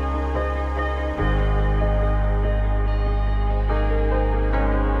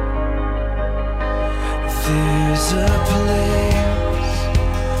 There's a place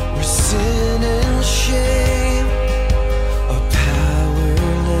where sin and shame are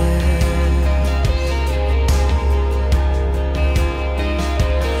powerless,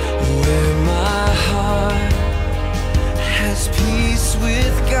 where my heart has peace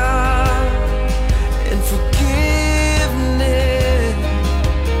with God and forgiveness,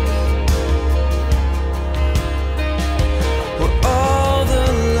 where all the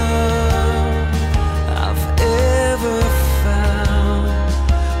love I've ever found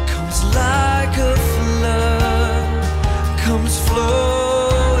comes like a flood.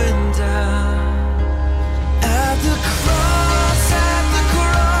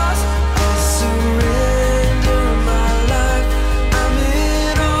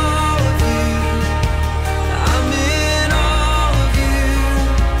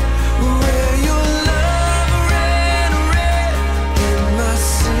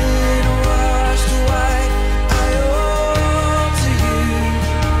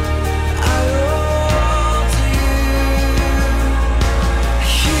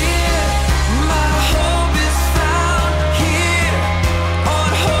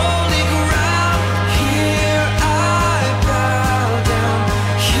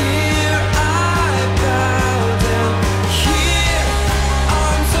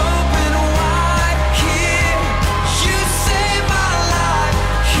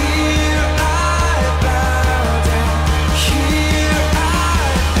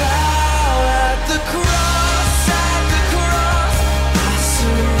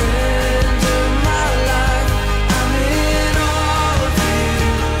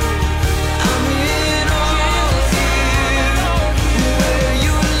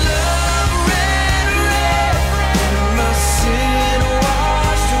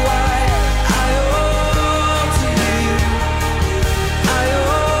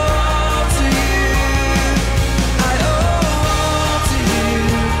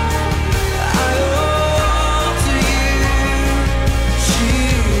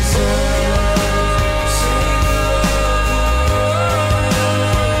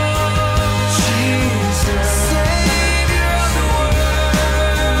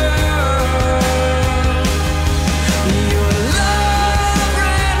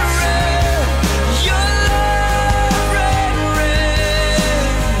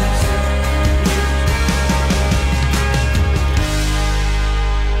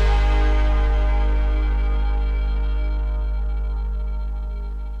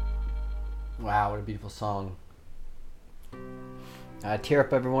 beautiful song. Tear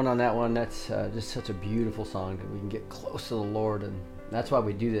up everyone on that one. That's just such a beautiful song that we can get close to the Lord, and that's why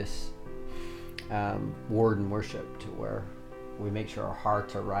we do this word and worship, to where we make sure our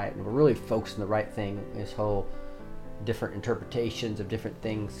hearts are right and we're really focused on the right thing. This whole different interpretations of different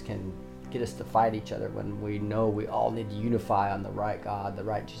things can get us to fight each other when we know we all need to unify on the right God, the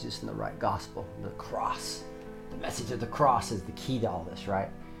right Jesus, and the right gospel, the cross. The message of the cross is the key to all this, right?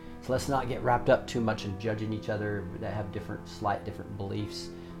 So let's not get wrapped up too much in judging each other that have slight different beliefs.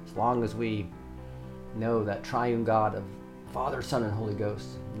 As long as we know that triune God of Father, Son, and Holy Ghost,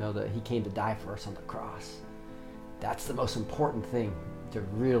 know that He came to die for us on the cross. That's the most important thing to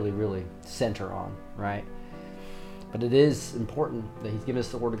really, really center on, right? But it is important that He's given us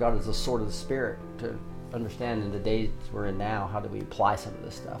the Word of God as a sword of the Spirit to understand in the days we're in now, how do we apply some of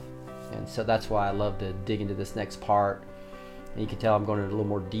this stuff. And so that's why I love to dig into this next part. And you can tell I'm going into a little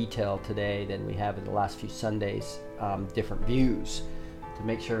more detail today than we have in the last few Sundays, different views, to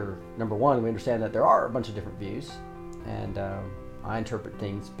make sure, number one, we understand that there are a bunch of different views. And I interpret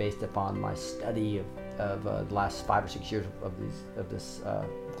things based upon my study of the last 5 or 6 years of this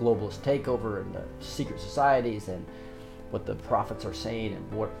globalist takeover and the secret societies and what the prophets are saying and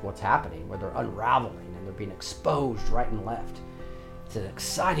what's happening, where they're unraveling and they're being exposed right and left. It's an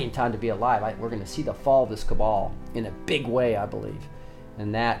exciting time to be alive. We're going to see the fall of this cabal in a big way, I believe,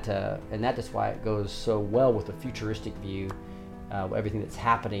 and that is why it goes so well with the futuristic view. Everything that's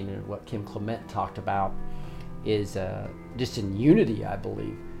happening and what Kim Clement talked about is just in unity, I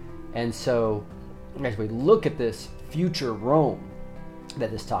believe. And so, as we look at this future Rome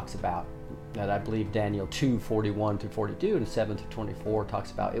that this talks about, that I believe Daniel 2:41 through 42 and 7 through 24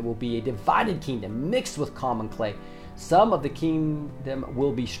 talks about, it will be a divided kingdom mixed with common clay. Some of the kingdom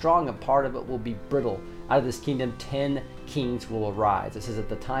will be strong, and part of it will be brittle. Out of this kingdom, 10 kings will arise. It says at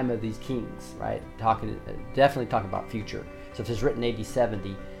the time of these kings, right? Definitely talking about future. So if it's written AD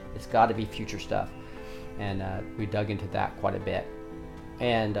 70, it's got to be future stuff. And we dug into that quite a bit.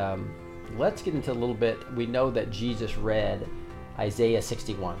 And let's get into a little bit. We know that Jesus read Isaiah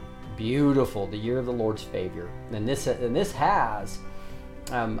 61. Beautiful, the year of the Lord's favor. And this has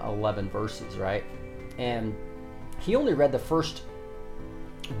 11 verses, right? And he only read the first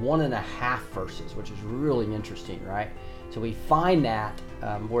 1.5 verses, which is really interesting, right? So we find that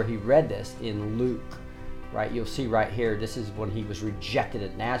where he read this in Luke, right? You'll see right here, this is when he was rejected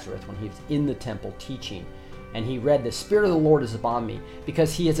at Nazareth, when he was in the temple teaching. And he read, "The Spirit of the Lord is upon me,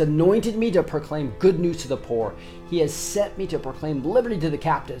 because he has anointed me to proclaim good news to the poor. He has sent me to proclaim liberty to the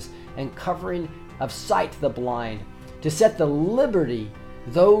captives and covering of sight to the blind, to set the liberty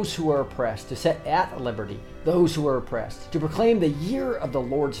those who are oppressed, to set at liberty those who are oppressed, to proclaim the year of the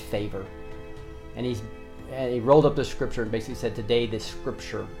Lord's favor." And he rolled up the scripture and basically said, today this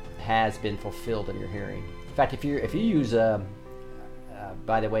scripture has been fulfilled in your hearing. In fact, if you use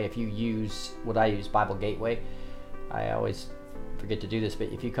by the way, if you use what I use, Bible Gateway, I always forget to do this,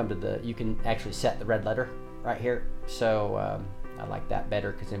 but if you come to you can actually set the red letter right here. So I like that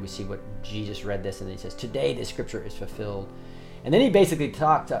better, because then we see what Jesus read this, and he says, today this scripture is fulfilled. And then he basically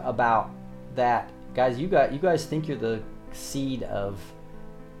talked about that, guys. You guys think you're the seed of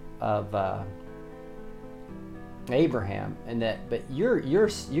Abraham, but you're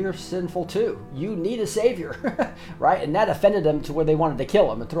sinful too. You need a savior, right? And that offended them to where they wanted to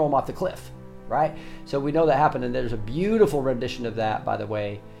kill him and throw him off the cliff, right? So we know that happened, and there's a beautiful rendition of that, by the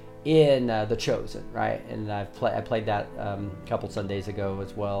way, in The Chosen, right? And I played that a couple Sundays ago,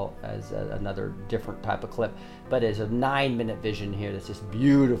 as well as another different type of clip. But it's a 9-minute vision here that's just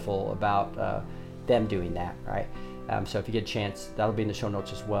beautiful about them doing that, right? So if you get a chance, that'll be in the show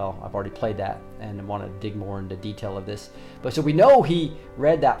notes as well. I've already played that and want to dig more into detail of this. But so we know he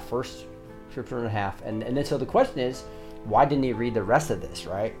read that first scripture and a half. And then so the question is, why didn't he read the rest of this,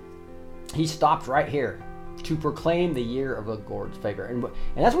 right? He stopped right here, to proclaim the year of the Lord's favor. And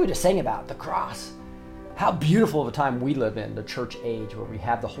that's what we just sang about, the cross. How beautiful of a time we live in, the church age, where we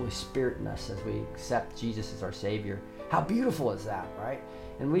have the Holy Spirit in us as we accept Jesus as our Savior. How beautiful is that, right?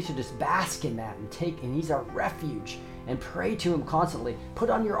 And we should just bask in that and he's our refuge, and pray to him constantly. Put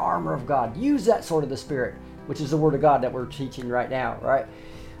on your armor of God. Use that sword of the Spirit, which is the Word of God that we're teaching right now, right?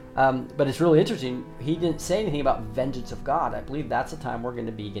 But it's really interesting. He didn't say anything about vengeance of God. I believe that's the time we're going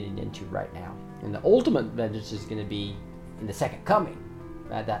to be getting into right now. And the ultimate vengeance is going to be in the second coming.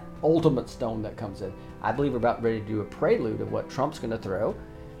 That ultimate stone that comes in. I believe we're about ready to do a prelude of what Trump's going to throw.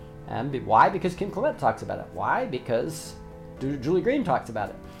 Why? Because Kim Clement talks about it. Why? Because Julie Green talks about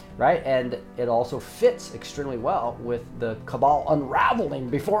it, right? And it also fits extremely well with the cabal unraveling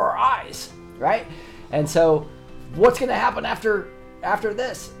before our eyes, right? And so what's going to happen after after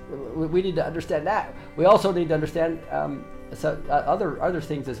this. We need to understand that. We also need to understand other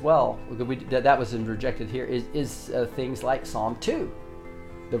things as well. That was rejected here is things like Psalm 2,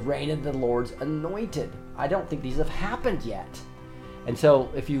 the reign of the Lord's anointed. I don't think these have happened yet. And so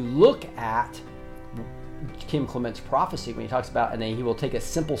if you look at Kim Clement's prophecy, when he talks about, and then he will take a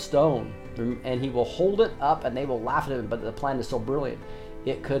simple stone and he will hold it up and they will laugh at him, but the plan is so brilliant.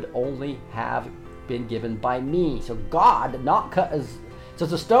 It could only have been given by me. So God not cut as, so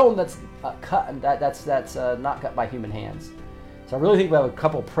it's a stone that's cut, that's not cut by human hands. So I really think we have a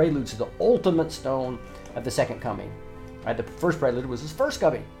couple preludes to the ultimate stone of the second coming. Right? The first prelude was his first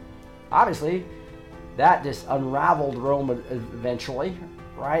coming. Obviously, that just unraveled Rome eventually,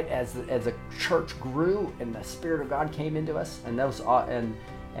 right? As the church grew and the Spirit of God came into us, and those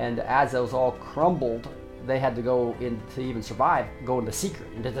and as those all crumbled, they had to go in to even survive, go into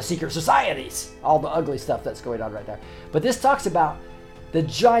the secret societies, all the ugly stuff that's going on right there. But this talks about the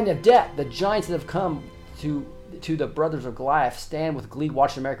giant of death, the giants that have come to the brothers of Goliath, stand with glee,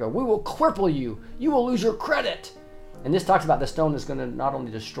 watch America. We will cripple you. You will lose your credit. And this talks about the stone is going to not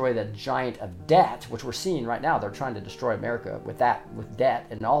only destroy the giant of debt, which we're seeing right now. They're trying to destroy America with debt,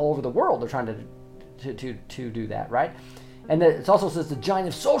 and all over the world they're trying to do that, right? And it also says the giant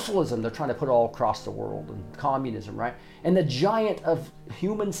of socialism. They're trying to put all across the world, and communism, right? And the giant of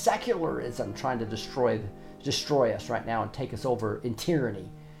human secularism, trying to destroy us right now and take us over in tyranny.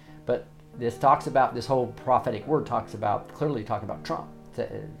 But this whole prophetic word clearly talking about Trump.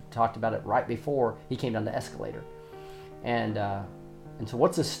 Talked about it right before he came down the escalator. And so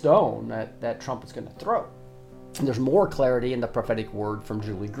what's a stone that Trump is going to throw? And there's more clarity in the prophetic word from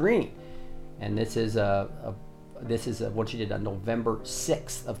Julie Green. And this is what she did on November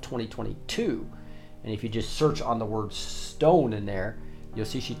 6th of 2022. And if you just search on the word stone in there, you'll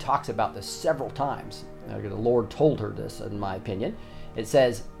see she talks about this several times. The Lord told her this, in my opinion. It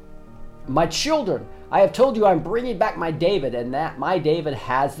says, "My children, I have told you I'm bringing back my David, and that my David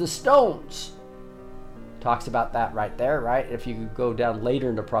has the stones." Talks about that right there, right? If you go down later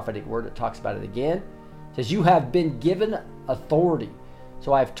in the prophetic word, it talks about it again. It says, "You have been given authority.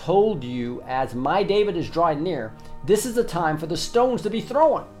 So I've told you, as my David is drawing near, this is the time for the stones to be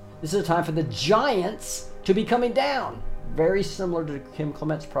thrown. This is the time for the giants to be coming down." Very similar to Kim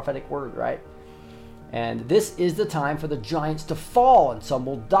Clement's prophetic word, right? And this is the time for the giants to fall, and some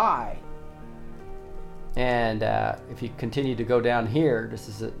will die. And if you continue to go down here, this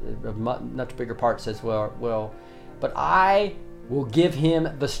is a much bigger part. It says, well, but I will give him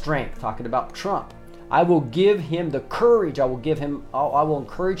the strength. Talking about Trump. I will give him the courage. I will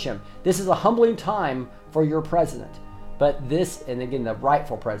encourage him. This is a humbling time for your president. But this, and again, the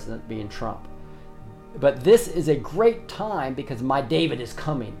rightful president being Trump. But this is a great time because my David is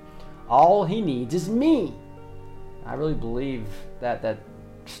coming. All he needs is me. I really believe that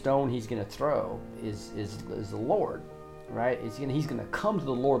stone he's going to throw is the Lord, right? He's going to come to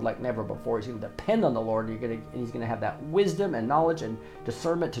the Lord like never before. He's going to depend on the Lord. He's going to have that wisdom and knowledge and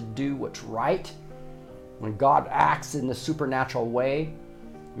discernment to do what's right. When God acts in the supernatural way,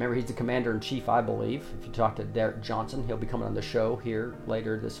 remember he's the commander-in-chief, I believe. If you talk to Derek Johnson, he'll be coming on the show here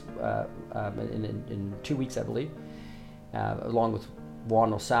later this in 2 weeks, I believe, along with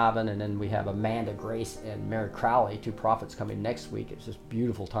Juan O'Savin, and then we have Amanda Grace and Mary Crowley, 2 prophets, coming next week. It's just a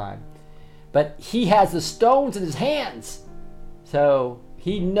beautiful time. But he has the stones in his hands, so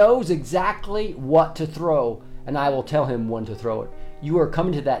he knows exactly what to throw, and I will tell him when to throw it. You are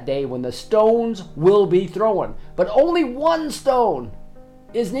coming to that day when the stones will be thrown, but only one stone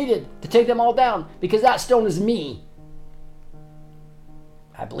is needed to take them all down, because that stone is me.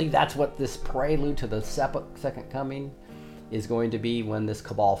 I believe that's what this prelude to the second coming is going to be, when this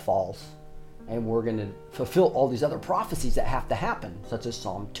cabal falls. And we're going to fulfill all these other prophecies that have to happen, such as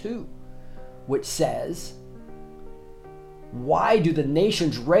Psalm 2, which says, "Why do the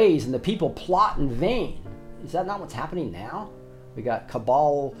nations rage and the people plot in vain?" Is that not what's happening now? We got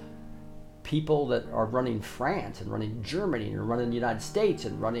cabal people that are running France and running Germany and running the United States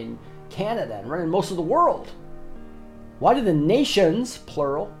and running Canada and running most of the world. Why do the nations,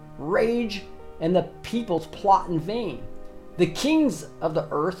 plural, rage and the peoples plot in vain? The kings of the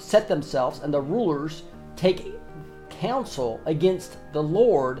earth set themselves, and the rulers take counsel against the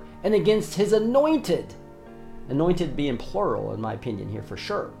Lord and against his anointed. Anointed being plural, in my opinion, here for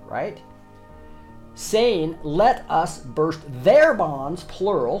sure, right? Saying, "Let us burst their bonds,"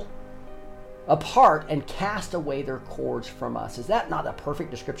 plural, "apart and cast away their cords from us." Is that not a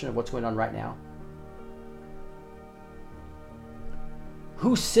perfect description of what's going on right now?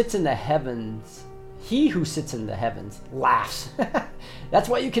 Who sits in the heavens He who sits in the heavens laughs. That's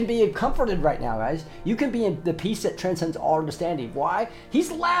why you can be comforted right now, guys. You can be in the peace that transcends all understanding. Why?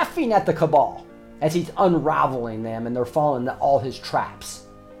 He's laughing at the cabal as he's unraveling them, and they're falling into all his traps.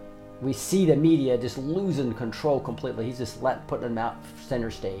 We see the media just losing control completely. He's just putting them out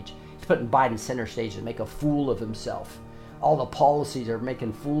center stage. He's putting Biden center stage to make a fool of himself. All the policies are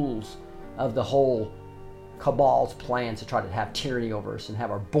making fools of the whole cabal's plans to try to have tyranny over us and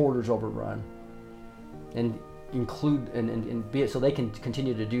have our borders overrun, and include and be it so they can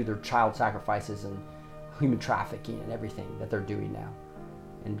continue to do their child sacrifices and human trafficking and everything that they're doing now.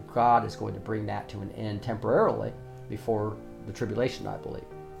 And God is going to bring that to an end temporarily before the tribulation, I believe.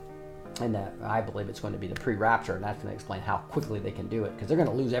 And that I believe it's going to be the pre-rapture, and that's going to explain how quickly they can do it, because they're going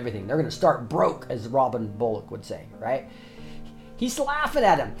to lose everything. They're going to start broke, as Robin Bullock would say, right? He's laughing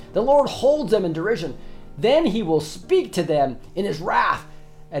at him. The Lord holds them in derision. Then he will speak to them in his wrath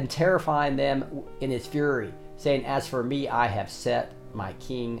and terrifying them in his fury, saying, as for me, I have set my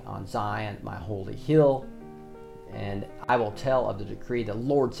king on Zion, my holy hill, and I will tell of the decree. The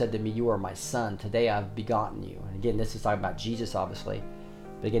Lord said to me, you are my son. Today I've begotten you. And again, this is talking about Jesus, obviously.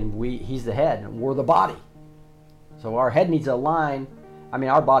 But again, he's the head and we're the body. So our head needs to align.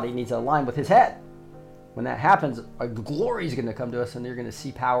 Our body needs to align with his head. When that happens, glory is going to come to us, and you're going to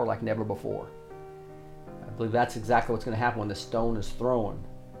see power like never before. I believe that's exactly what's going to happen when the stone is thrown.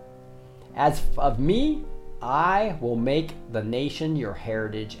 As of me, I will make the nation your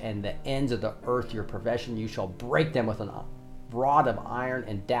heritage, and the ends of the earth your possession. You shall break them with a rod of iron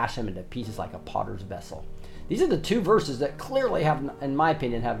and dash them into pieces like a potter's vessel. These are the two verses that clearly have, in my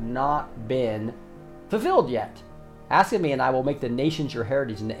opinion, have not been fulfilled yet. Ask of me, and I will make the nations your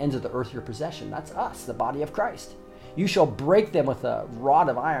heritage, and the ends of the earth your possession. That's us, the body of Christ. You shall break them with a rod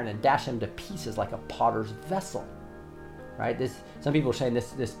of iron and dash them to pieces like a potter's vessel. Right? Some people are saying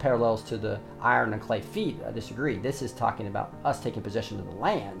this parallels to the iron and clay feet. I disagree. This is talking about us taking possession of the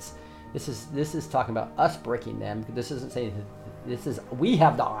lands. This is talking about us breaking them. This isn't saying we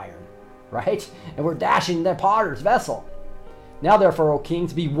have the iron, right? And we're dashing the potter's vessel. Now therefore, O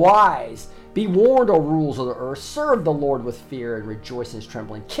kings, be wise. Be warned, O rulers of the earth. Serve the Lord with fear and rejoice in his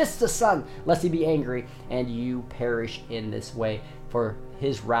trembling. Kiss the Son, lest he be angry, and you perish in this way, for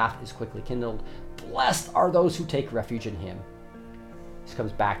his wrath is quickly kindled. Blessed are those who take refuge in him. This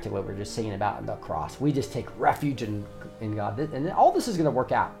comes back to what we were just singing about in the cross. We just take refuge in God. And all this is going to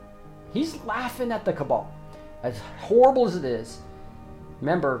work out. He's laughing at the cabal. As horrible as it is,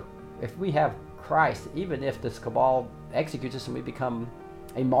 remember, if we have Christ, even if this cabal executes us and we become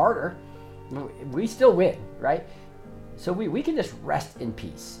a martyr, we still win, right? So we can just rest in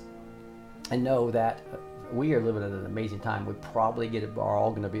peace and know that we are living in an amazing time. We probably are all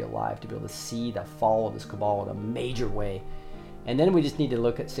going to be alive to be able to see the fall of this cabal in a major way. And then we just need to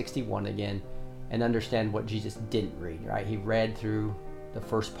look at 61 again and understand what Jesus didn't read, right? He read through the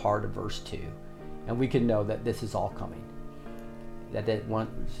first part of verse 2, and we can know that this is all coming. That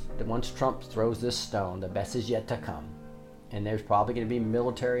once Trump throws this stone, the best is yet to come. And there's probably going to be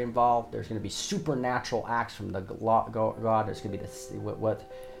military involved. There's going to be supernatural acts from the God. There's going to be what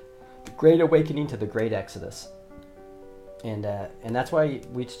the Great Awakening to the Great Exodus. And that's why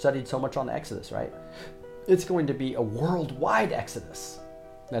we studied so much on the Exodus, right? It's going to be a worldwide Exodus.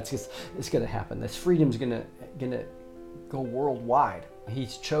 It's going to happen. This freedom's going to go worldwide.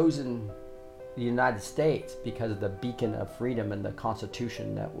 He's chosen the United States because of the beacon of freedom and the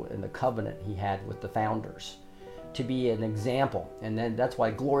Constitution and the covenant he had with the founders, to be an example. And then that's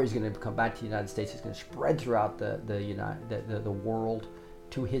why glory is going to come back to the United States. It's going to spread throughout the world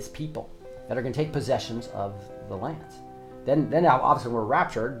to his people that are going to take possessions of the lands. Then obviously when we're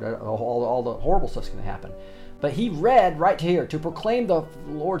raptured, all the horrible stuff's going to happen. But he read right here to proclaim the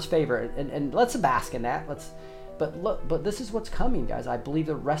Lord's favor, and let's bask in that. But this is what's coming, guys. I believe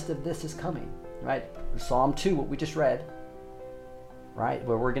the rest of this is coming, right? Psalm 2, what we just read, right,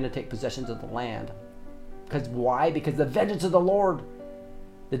 where we're going to take possessions of the land. Because why? Because the vengeance of the Lord,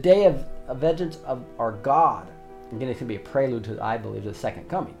 the day of vengeance of our God. Again, it's going to be a prelude to, I believe, the second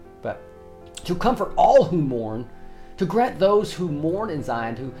coming. But to comfort all who mourn, to grant those who mourn in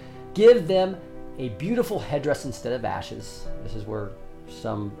Zion, to give them a beautiful headdress instead of ashes. This is where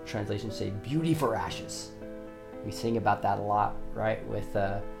some translations say beauty for ashes. We sing about that a lot, right, with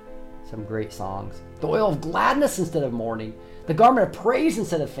some great songs. The oil of gladness instead of mourning, the garment of praise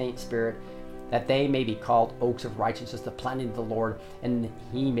instead of faint spirit, that they may be called oaks of righteousness, the planting of the Lord, and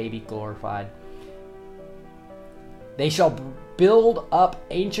he may be glorified. They shall build up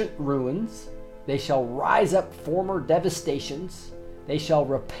ancient ruins. They shall rise up former devastations. They shall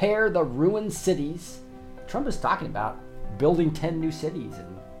repair the ruined cities. Trump is talking about building 10 new cities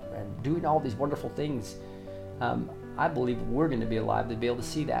and doing all these wonderful things. I believe we're going to be alive to be able to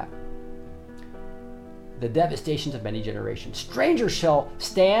see that. The devastations of many generations. Strangers shall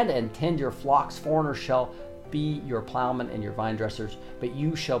stand and tend your flocks. Foreigners shall be your plowmen and your vine dressers. But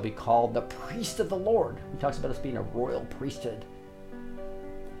you shall be called the priest of the Lord. He talks about us being a royal priesthood.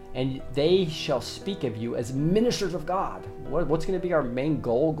 And they shall speak of you as ministers of God. What's going to be our main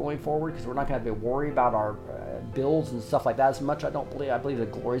goal going forward? Because we're not going to have to worry about our bills and stuff like that as much. I believe the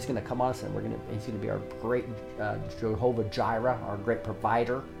glory is going to come on us, and He's going to be our great Jehovah Jireh, our great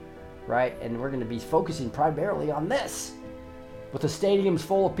provider, right? And we're going to be focusing primarily on this, with the stadiums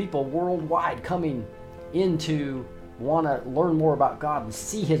full of people worldwide coming in to want to learn more about God and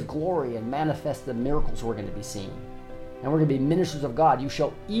see His glory and manifest the miracles we're going to be seeing. And we're going to be ministers of God. You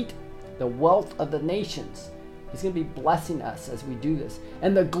shall eat the wealth of the nations. He's going to be blessing us as we do this.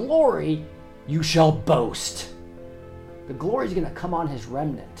 And the glory you shall boast. The glory is going to come on His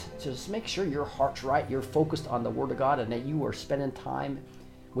remnant. So just make sure your heart's right. You're focused on the Word of God and that you are spending time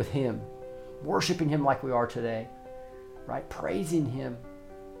with Him, worshiping Him like we are today, right? Praising Him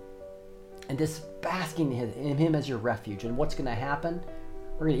and just basking in Him as your refuge. And what's going to happen?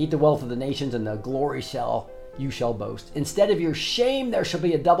 We're going to eat the wealth of the nations, and the glory you shall boast. Instead of your shame, there shall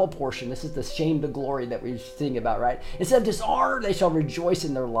be a double portion. This is the shame to glory that we sing about, right? Instead of dishonor, they shall rejoice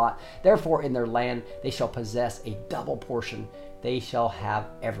in their lot. Therefore, in their land, they shall possess a double portion. They shall have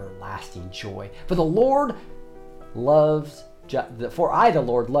everlasting joy. For the Lord loves, the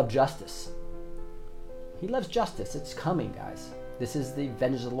Lord, love justice. He loves justice. It's coming, guys. This is the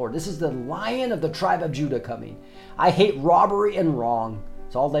vengeance of the Lord. This is the Lion of the tribe of Judah coming. I hate robbery and wrong.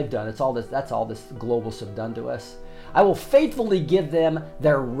 It's all they've done. That's all this globalists have done to us. I will faithfully give them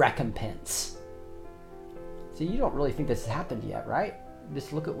their recompense. See, you don't really think this has happened yet, right?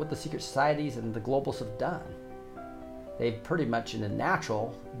 Just look at what the secret societies and the globalists have done. They've pretty much, in the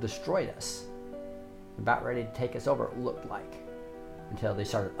natural, destroyed us. About ready to take us over, it looked like, until they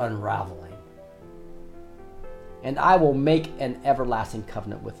started unraveling. And I will make an everlasting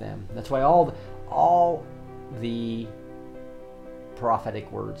covenant with them. That's why all the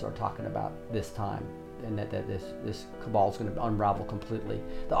prophetic words are talking about this time, and that this cabal is going to unravel completely.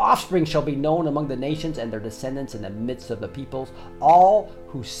 The offspring shall be known among the nations, and their descendants in the midst of the peoples. All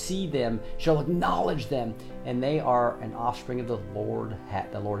who see them shall acknowledge them, and they are an offspring of the Lord.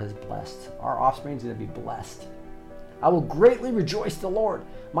 The Lord has blessed. Our offspring is going to be blessed. I will greatly rejoice in the Lord.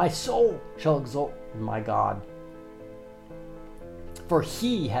 My soul shall exult in my God. For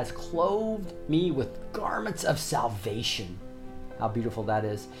He has clothed me with garments of salvation. How beautiful that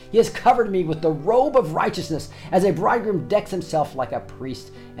is. He has covered me with the robe of righteousness, as a bridegroom decks himself like a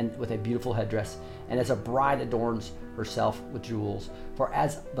priest and with a beautiful headdress, and as a bride adorns herself with jewels. For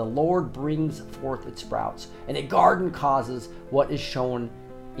as the Lord brings forth its sprouts, and a garden causes what is shown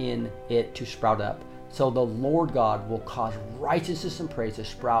in it to sprout up, so the Lord God will cause righteousness and praise to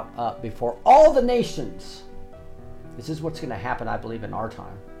sprout up before all the nations. This is what's going to happen, I believe, in our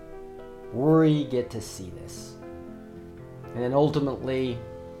time. We get to see this. And then ultimately,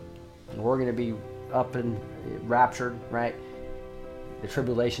 we're going to be up and raptured, right? The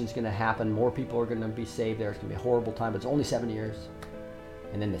tribulation is going to happen. More people are going to be saved there. It's going to be a horrible time, but it's only 7 years.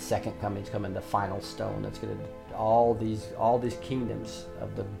 And then the second coming is coming, the final stone. That's going to all these kingdoms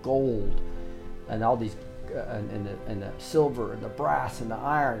of the gold and all these and the silver and the brass and the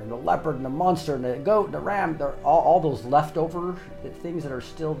iron and the leopard and the monster and the goat and the ram. They're all those leftover things that are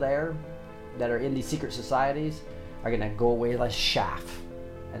still there, that are in these secret societies, are going to go away like chaff,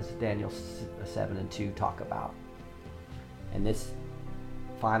 as Daniel 7 and 2 talk about. And this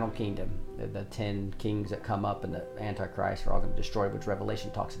final kingdom, the 10 kings that come up and the Antichrist are all going to destroy, which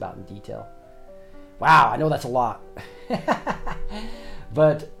Revelation talks about in detail. Wow, I know that's a lot.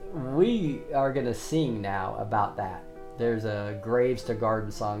 But we are going to sing now about that. There's a Graves to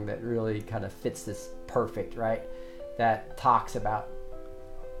Garden song that really kind of fits this perfect, right? That talks about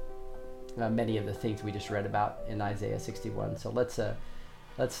many of the things we just read about in Isaiah 61. So let's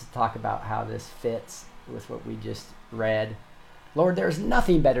talk about how this fits with what we just read. Lord, there's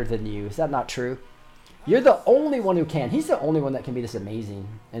nothing better than you. Is that not true? You're the only one who can. He's the only one that can be this amazing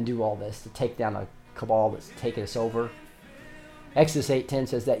and do all this, to take down a cabal that's taken us over. Exodus 8:10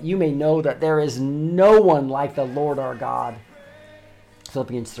 says that you may know that there is no one like the Lord our God.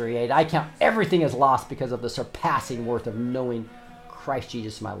 Philippians 3:8, I count everything as lost because of the surpassing worth of knowing Christ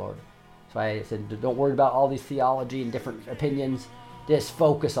Jesus my Lord. So I said, don't worry about all these theology and different opinions. Just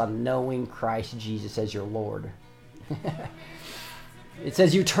focus on knowing Christ Jesus as your Lord. It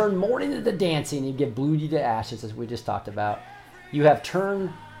says you turn mourning into dancing and give beauty to ashes, as we just talked about. You have turned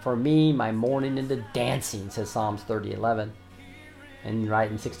for me my mourning into dancing, says Psalms 30:11. And right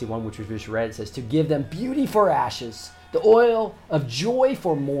in 61, which we just read, it says, to give them beauty for ashes, the oil of joy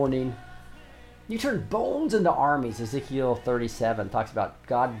for mourning. You turn bones into armies. Ezekiel 37 talks about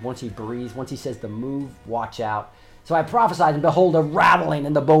God, once he breathes, once he says to move, watch out. So I prophesied, and behold, a rattling,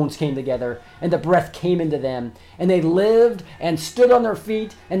 and the bones came together, and the breath came into them, and they lived and stood on their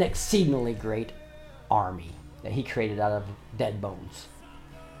feet, an exceedingly great army that he created out of dead bones.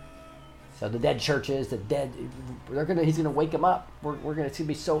 So the dead churches, the dead, he's gonna wake them up. It's gonna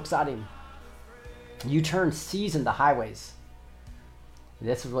be so exciting. You turn seas into highways.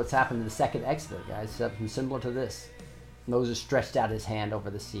 This is what's happened in the second Exodus, guys. Something similar to this. Moses stretched out his hand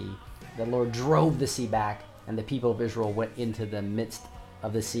over the sea. The Lord drove the sea back, and the people of Israel went into the midst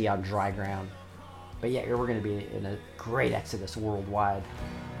of the sea on dry ground. But yet we're going to be in a great Exodus worldwide,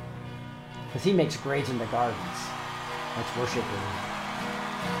 because he makes grades in the gardens. Let's worship him.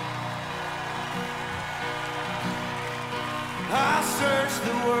 I searched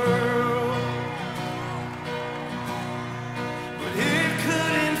the world, but it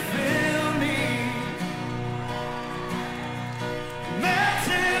couldn't fill me. Met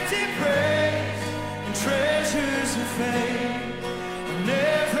empty praise and treasures of faith are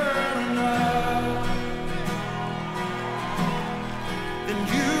never enough. Then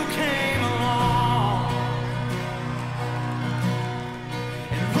you came along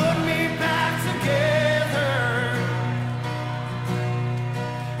and put me back together.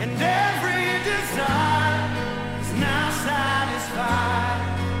 And every desire is now satisfied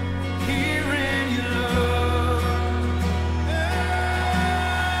here in your love. Hey.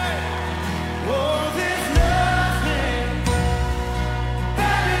 Oh, there's nothing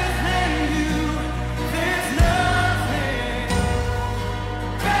better than you. There's nothing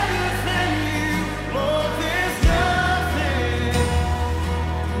better than you. Lord, there's nothing.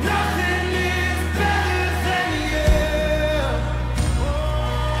 Nothing is better than you.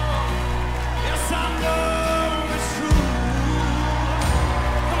 Oh.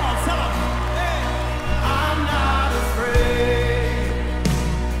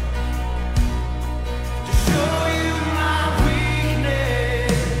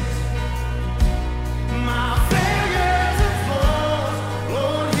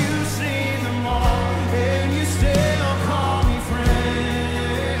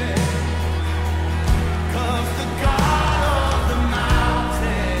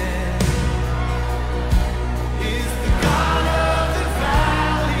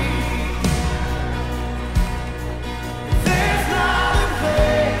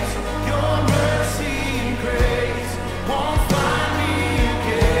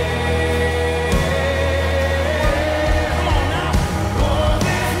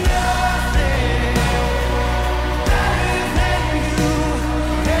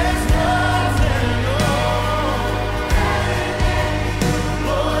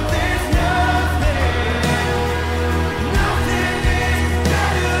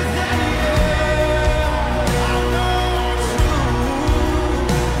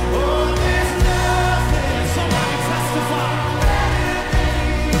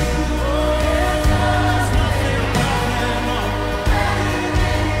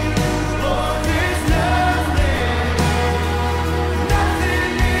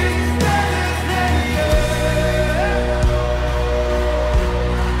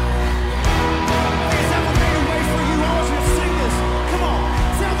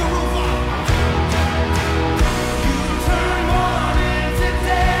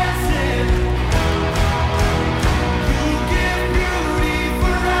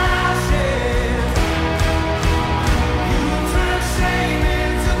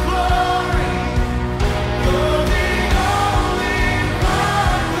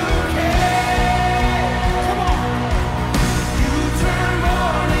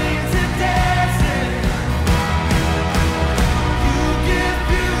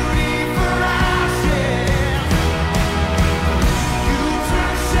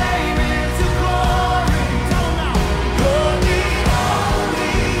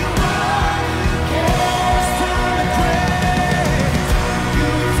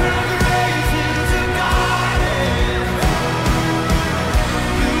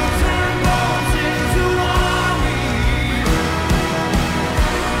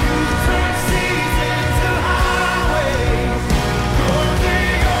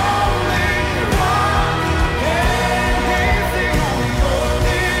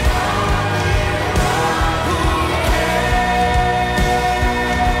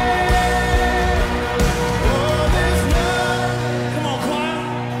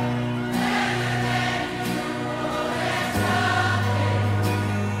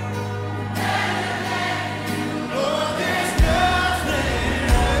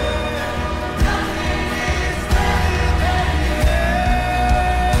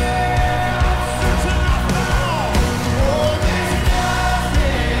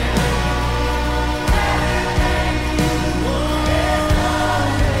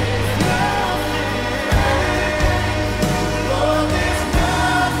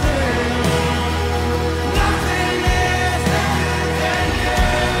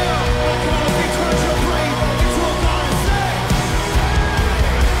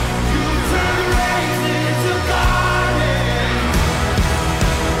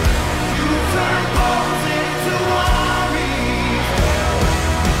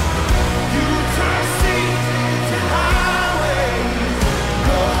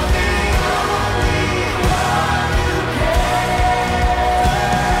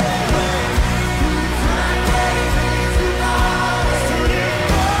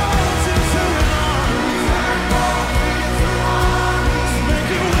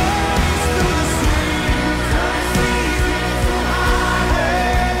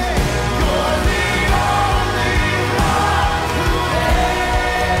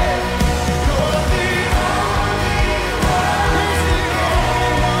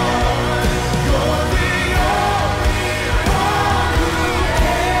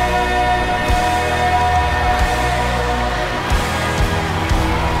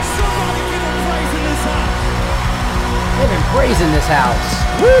 house.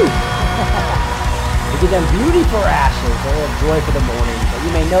 Woo! We give them beauty for ashes, oil of joy for the morning. But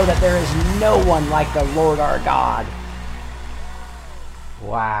you may know that there is no one like the Lord our God.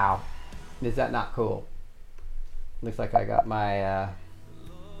 Wow. Is that not cool? Looks like I got my...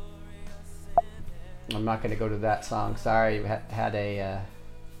 I'm not going to go to that song. Sorry, had a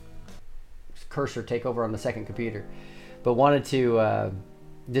cursor take over on the second computer. But wanted to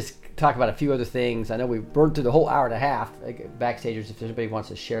just talk about a few other things. I know we burned through the whole hour and a half. Backstagers, if anybody wants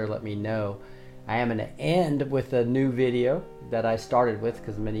to share, let me know. I am going to end with a new video that I started with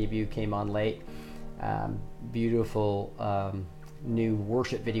because many of you came on late. Beautiful new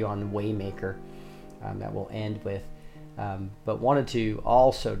worship video on Waymaker that we'll end with. But wanted to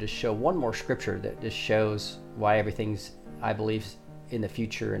also just show one more scripture that just shows why everything's, I believe, in the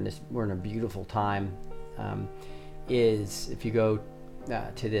future, and we're in a beautiful time. Is if you go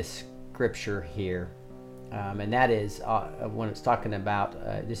to this scripture here, and that is when it's talking about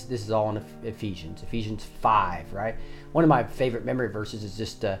this is all in Ephesians 5, right? One of my favorite memory verses is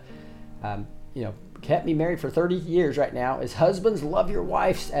just kept me married for 30 years right now, is husbands, love your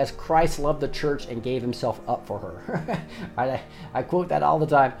wives as Christ loved the church and gave himself up for her. I quote that all the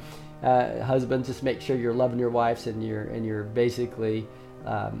time. Husbands, just make sure you're loving your wives, and you're basically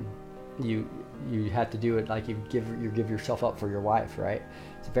you have to do it like you give yourself up for your wife, right?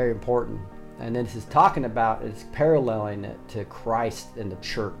 It's very important. And then this is talking about, it's paralleling it to Christ and the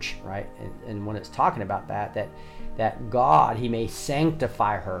church, right? And when it's talking about that God, he may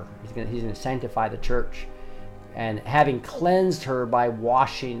sanctify her. He's going to sanctify the church, and having cleansed her by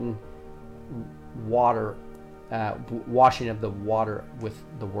washing of the water with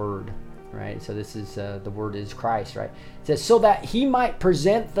the word, right? So this is the word is Christ, right? It says, so that he might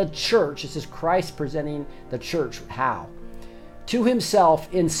present the church. This is Christ presenting the church. How? To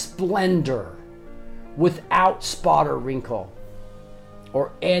himself in splendor, without spot or wrinkle,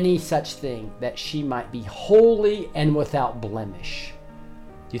 or any such thing, that she might be holy and without blemish.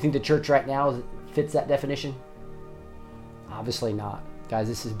 Do you think the church right now fits that definition? Obviously not. Guys,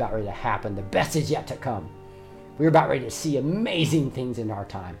 this is about ready to happen. The best is yet to come. We're about ready to see amazing things in our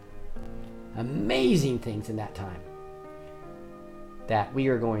time. Amazing things in that time. That we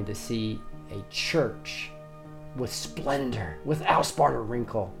are going to see a church with splendor, without spot or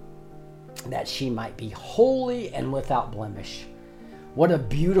wrinkle, that she might be holy and without blemish. What a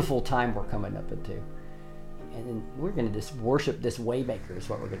beautiful time we're coming up into. And we're going to just worship this Waymaker is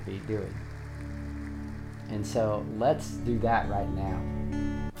what we're going to be doing. And so let's do that right now.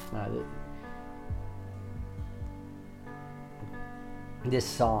 This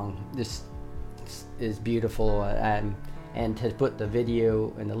song, this is beautiful, and to put the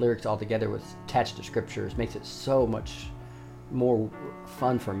video and the lyrics all together with attached to scriptures makes it so much more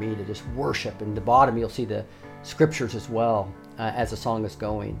fun for me to just worship. And at the bottom you'll see the scriptures as well as the song is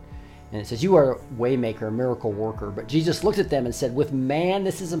going. And it says, you are a waymaker, a miracle worker. But Jesus looked at them and said, with man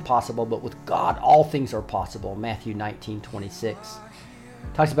this is impossible, but with God all things are possible. Matthew 19:26.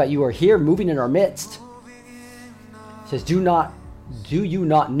 Talks about you are here moving in our midst. It says, do you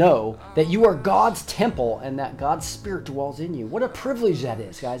not know that you are God's temple and that God's Spirit dwells in you? What a privilege that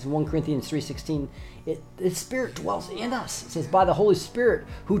is, guys. In 1 Corinthians 3:16, the Spirit dwells in us. It says, by the Holy Spirit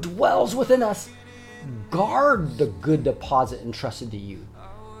who dwells within us, guard the good deposit entrusted to you.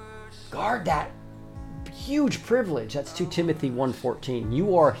 Guard that huge privilege. That's 2 Timothy 1:14.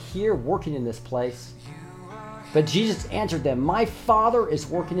 You are here working in this place. But Jesus answered them, my Father is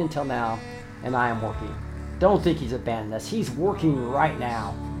working until now, and I am working. Don't think he's abandoned us. He's working right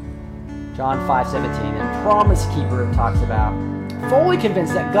now. John 5:17. And promise keeper, it talks about, fully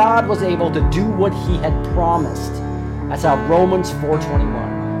convinced that God was able to do what he had promised. That's how Romans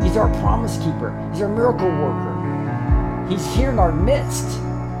 4:21. He's our promise keeper. He's our miracle worker. He's here in our midst.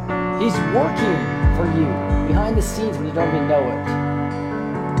 He's working for you behind the scenes when you don't even know it.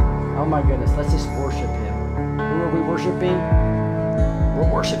 Oh my goodness, let's just worship him. Who are we worshiping?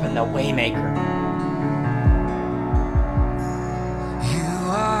 We're worshiping the Waymaker. You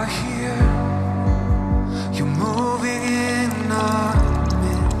are here. You're moving in our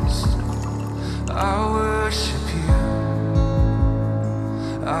midst. I worship you.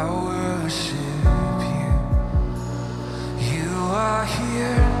 I worship you. You are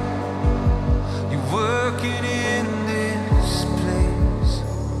here. You're working in this place.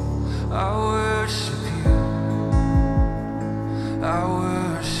 I worship you. I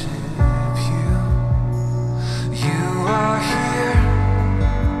worship you.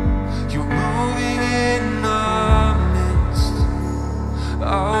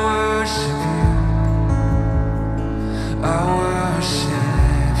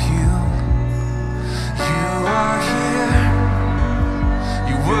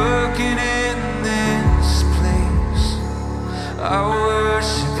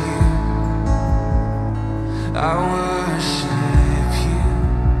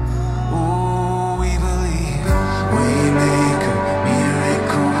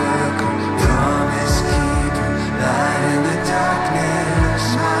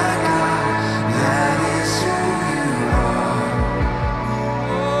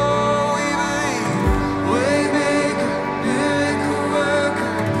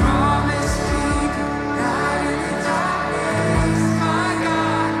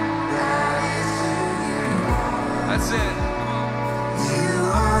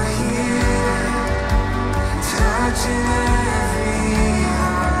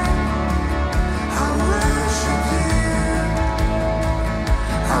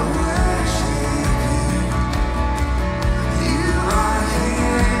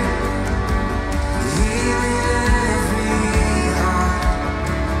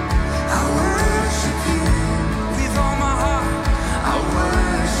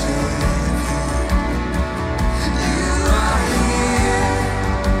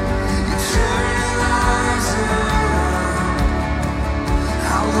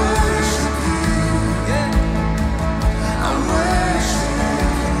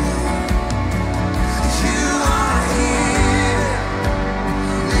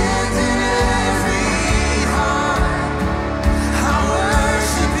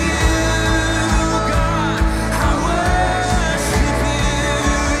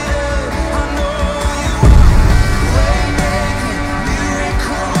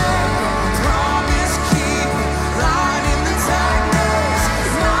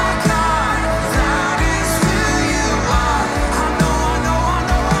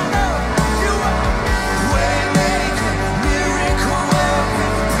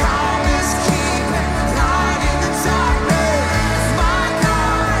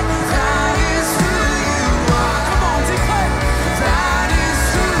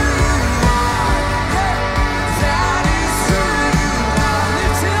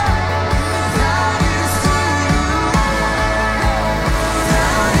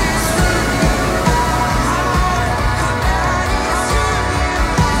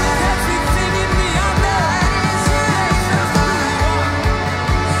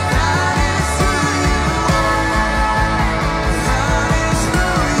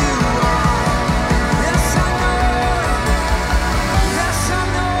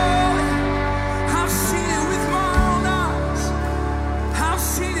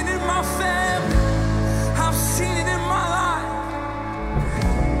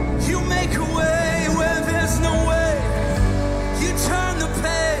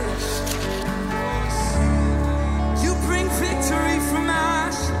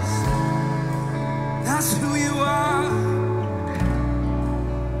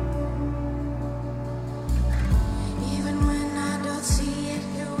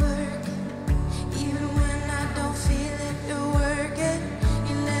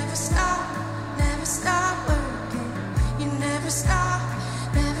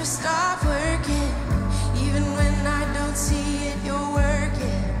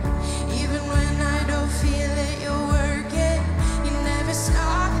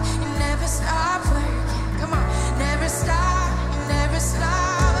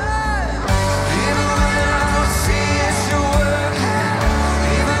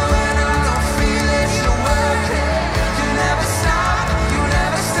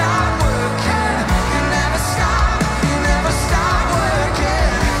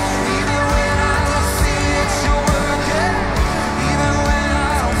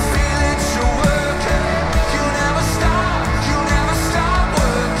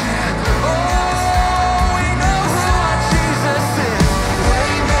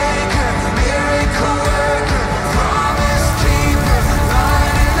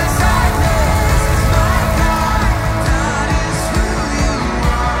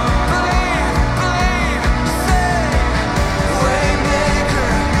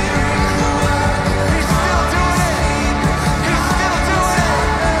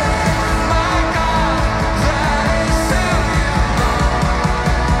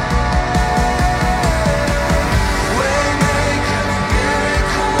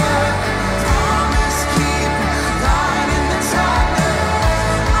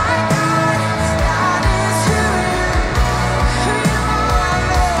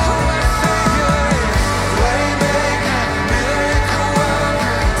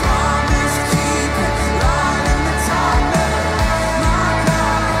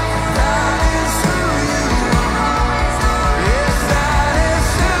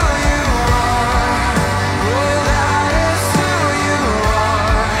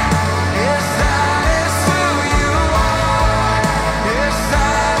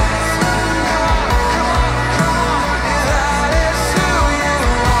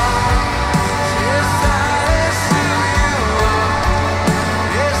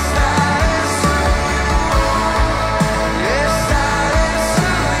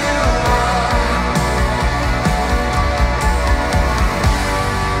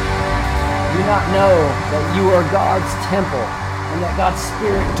 are God's temple, and that God's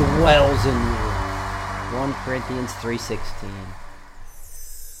Spirit dwells in you. 1 Corinthians 3:16.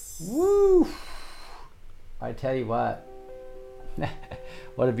 Woo! I tell you what,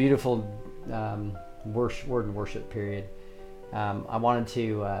 what a beautiful word and worship period. I wanted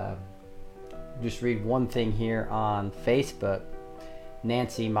to just read one thing here on Facebook.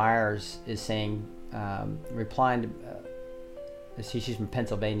 Nancy Myers is saying, replying to, she's from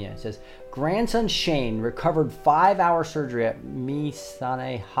Pennsylvania. It says, grandson Shane recovered 5-hour surgery at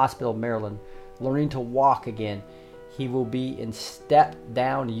Misane Hospital, Maryland, learning to walk again. He will be in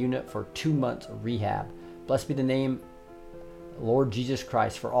step-down unit for 2 months of rehab. Blessed be the name, Lord Jesus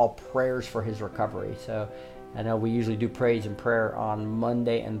Christ, for all prayers for his recovery. So I know we usually do praise and prayer on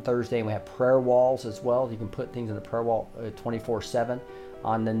Monday and Thursday, and we have prayer walls as well. You can put things in the prayer wall 24/7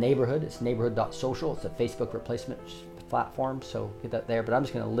 on the neighborhood. It's neighborhood.social. It's a Facebook replacement platform, so get that there. But I'm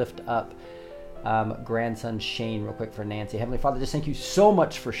just going to lift up grandson Shane real quick for Nancy. Heavenly Father, just thank you so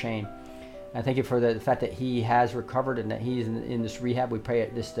much for Shane. I thank you for the fact that he has recovered and that he's in this rehab. We pray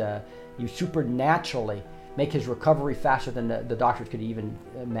that just you supernaturally make his recovery faster than the doctors could even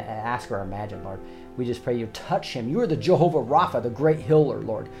ask or imagine, Lord. We just pray you touch him. You are the Jehovah Rapha, the great healer,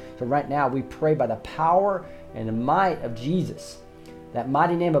 Lord. So right now we pray by the power and the might of Jesus, that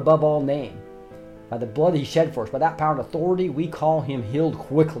mighty name above all name, by the blood he shed for us, by that power and authority, we call him healed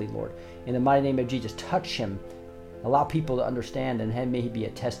quickly, Lord. In the mighty name of Jesus, touch him. Allow people to understand, and may he be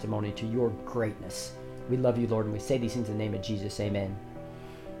a testimony to your greatness. We love you, Lord, and we say these things in the name of Jesus. Amen.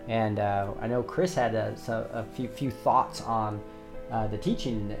 And I know Chris had a few thoughts on the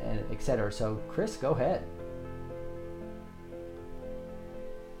teaching, etc. So, Chris, go ahead.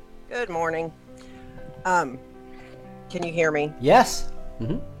 Good morning. Can you hear me? Yes.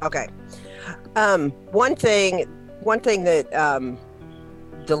 Mm-hmm. Okay. One thing that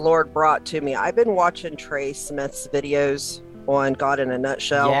the Lord brought to me. I've been watching Trey Smith's videos on God in a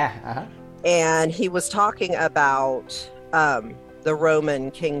Nutshell. Yeah. Uh-huh. And he was talking about the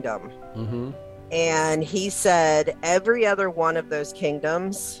Roman kingdom. Mm-hmm. And he said every other one of those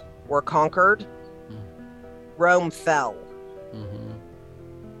kingdoms were conquered. Mm-hmm. Rome fell. Mm-hmm.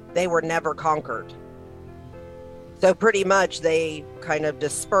 They were never conquered. So pretty much they kind of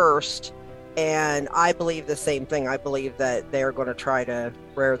dispersed. And I believe the same thing. I believe that they're going to try to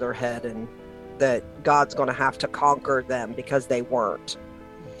rear their head and that God's going to have to conquer them because they weren't.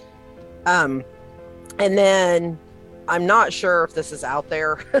 And then I'm not sure if this is out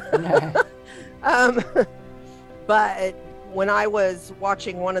there. But when I was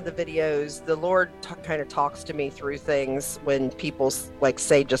watching one of the videos, the Lord kind of talks to me through things when people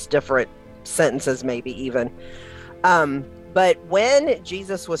say just different sentences, maybe even. But when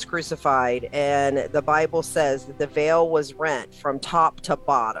Jesus was crucified and the Bible says that the veil was rent from top to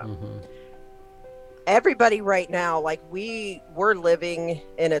bottom, mm-hmm. Everybody right now, we're living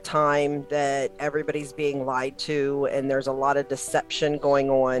in a time that everybody's being lied to and there's a lot of deception going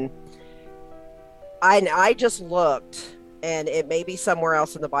on. I just looked, and it may be somewhere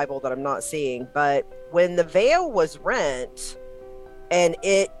else in the Bible that I'm not seeing, but when the veil was rent, and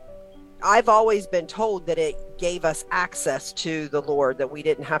I've always been told that it gave us access to the Lord, that we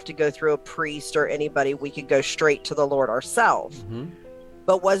didn't have to go through a priest or anybody. We could go straight to the Lord ourselves. Mm-hmm.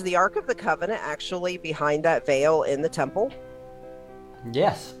 But was the Ark of the Covenant actually behind that veil in the temple?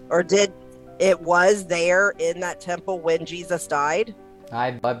 Yes. Or was there in that temple when Jesus died? I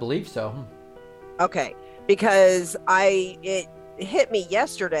believe so. Okay. Because it hit me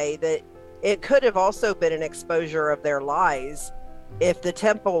yesterday that it could have also been an exposure of their lies. If the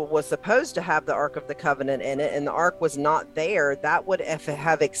temple was supposed to have the Ark of the Covenant in it and the Ark was not there, that would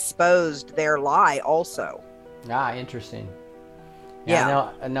have exposed their lie also. Ah, interesting. Yeah.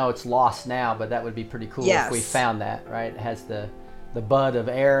 I know it's lost now, but that would be pretty cool yes. if we found that, right? It has the bud of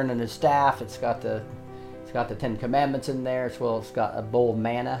Aaron and his staff. It's got the 10 Commandments in there as well. It's got a bowl of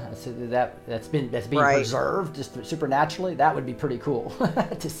manna. So that's being right. preserved just supernaturally. That would be pretty cool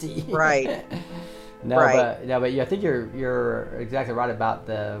to see. Right. No, right. But I think you're exactly right about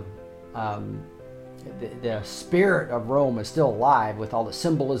the spirit of Rome is still alive with all the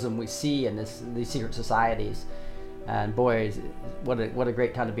symbolism we see in these secret societies. And boy, what a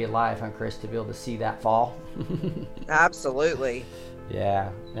great time to be alive, huh, Chris, to be able to see that fall. Absolutely. Yeah.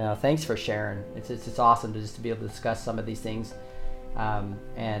 No, thanks for sharing. It's awesome to be able to discuss some of these things.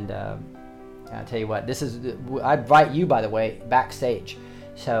 And I'll tell you what, I invite you, by the way, backstage.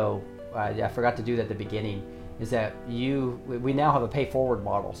 So I forgot to do that at the beginning. Is that we now have a pay forward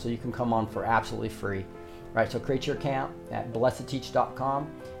model, so you can come on for absolutely free. right? So create your account at blessedteach.com.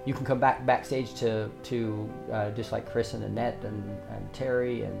 You can come backstage to just like Chris and Annette and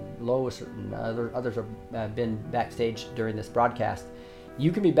Terry and Lois and others have been backstage during this broadcast.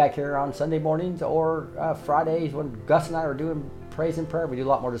 You can be back here on Sunday mornings or Fridays when Gus and I are doing praise and prayer. We do a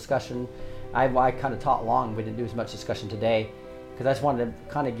lot more discussion. I kind of taught long. We didn't do as much discussion today because I just wanted to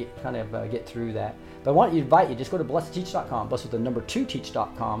kind of get through that. But I want to invite you, just go to blessedteach.com, blessed with the number 2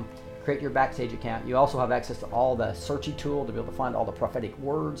 teach.com, create your backstage account. You also have access to all the searchy tool to be able to find all the prophetic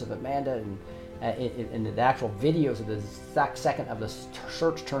words of Amanda and the actual videos of the exact second of the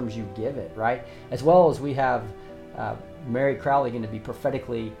search terms you give it, right? As well as we have Mary Crowley going to be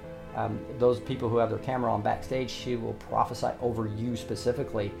prophetically, those people who have their camera on backstage, she will prophesy over you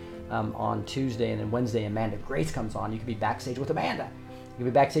specifically on Tuesday, and then Wednesday Amanda Grace comes on. You can be backstage with Amanda. You can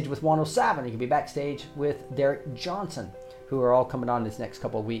be backstage with 107. You can be backstage with Derek Johnson, who are all coming on this next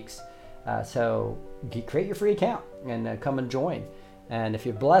couple of weeks. So create your free account and come and join. And if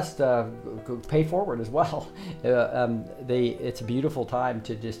you're blessed, pay forward as well. It's a beautiful time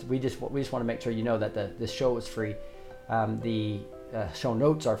to we just want to make sure you know that the show is free. The show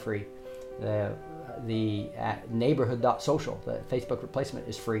notes are free. The neighborhood.social, the Facebook replacement,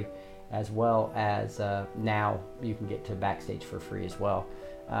 is free, as well as now you can get to backstage for free as well.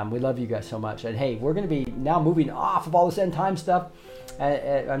 We love you guys so much. And hey, we're going to be now moving off of all this end time stuff.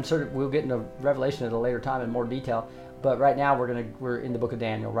 I'm sure we'll get into Revelation at a later time in more detail. But right now we're in the book of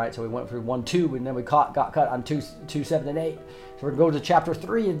Daniel, right? So we went through 1-2, and then we got cut on 2-7 and 8. So we're going to go to chapter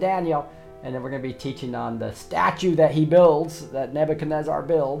 3 of Daniel, and then we're going to be teaching on the statue that he builds, that Nebuchadnezzar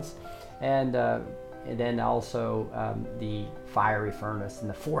builds, and then also the fiery furnace and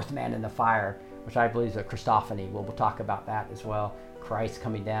the fourth man in the fire, which I believe is a Christophany. We'll talk about that as well. Christ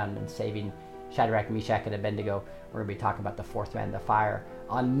coming down and saving Shadrach, Meshach, and Abednego. We're going to be talking about the fourth man in the fire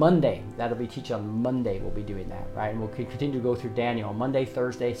on Monday. That'll be teaching on Monday. We'll be doing that, right? And we'll continue to go through Daniel on Monday,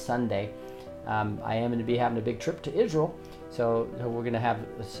 Thursday, Sunday. I am going to be having a big trip to Israel, so we're going to have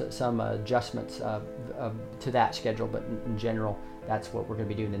some adjustments to that schedule. But in general, that's what we're going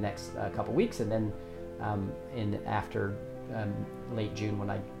to be doing the next couple weeks, and then after late June when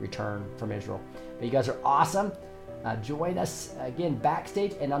I return from Israel. But you guys are awesome. Join us again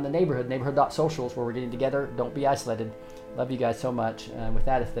backstage and on the neighborhood.socials, where we're getting together. Don't be isolated. Love you guys so much. With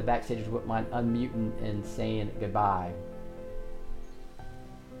that, if the backstagers wouldn't mind unmuting and saying goodbye.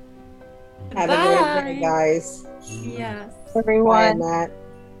 Have a great day, guys. Yes. Bye, Everyone. Matt.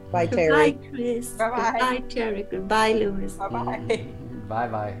 Bye, Terry. Goodbye, Chris. Bye-bye. Goodbye, Terry. Goodbye, Lewis. Bye-bye. Bye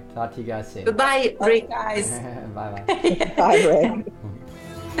bye. Talk to you guys soon. Goodbye, Love you Rick. guys. Bye bye. Bye, Rick.